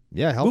of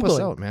help us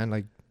Googling. out, man.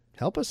 Like,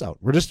 help us out.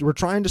 We're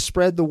trying to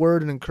spread the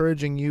word and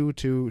encouraging you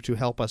to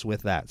help us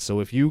with that. So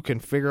if you can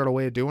figure out a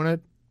way of doing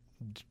it,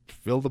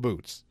 fill the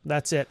boots.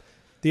 That's it.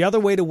 The other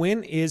way to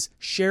win is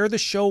share the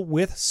show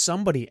with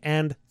somebody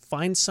and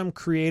find some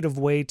creative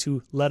way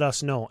to let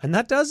us know. And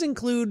that does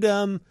include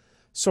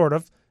sort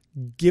of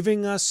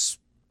giving us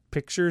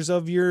pictures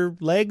of your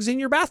legs in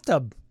your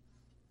bathtub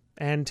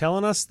and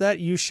telling us that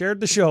you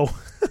shared the show.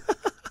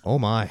 Oh,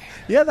 my.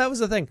 Yeah, that was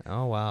the thing.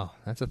 Oh, wow.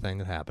 That's a thing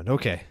that happened.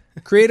 Okay.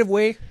 Creative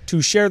way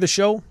to share the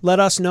show. Let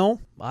us know.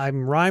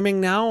 I'm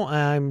rhyming now.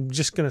 I'm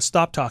just going to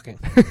stop talking.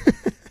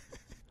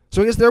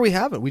 So I guess there we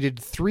have it. We did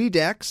 3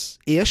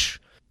 decks-ish.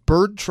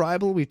 Bird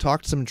Tribal. We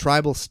talked some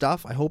tribal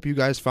stuff. I hope you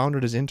guys found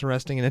it as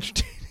interesting and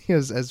entertaining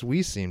as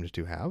we seemed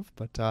to have.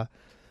 But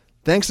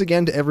thanks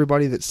again to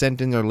everybody that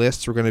sent in their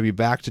lists. We're going to be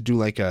back to do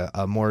like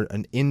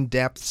an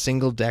in-depth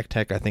single deck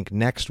tech, I think,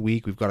 next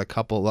week. We've got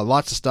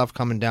lots of stuff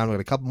coming down. We've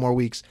got a couple more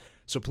weeks.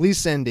 So please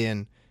send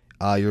in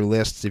your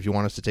lists if you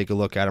want us to take a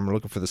look at them. We're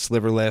looking for the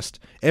sliver list.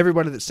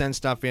 Everybody that sends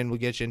stuff in will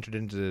get you entered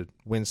into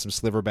win some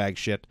sliver bag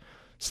shit.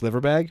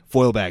 Sliver bag?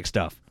 Foil bag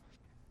stuff.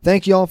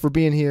 Thank you all for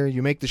being here.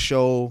 You make the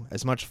show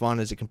as much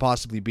fun as it can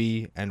possibly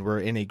be, and we're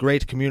in a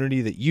great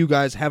community that you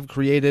guys have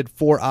created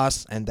for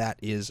us, and that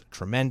is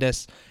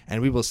tremendous.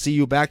 And we will see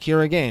you back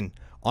here again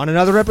on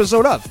another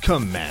episode of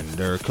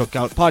Commander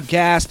Cookout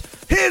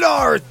Podcast. Hit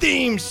our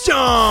theme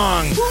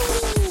song!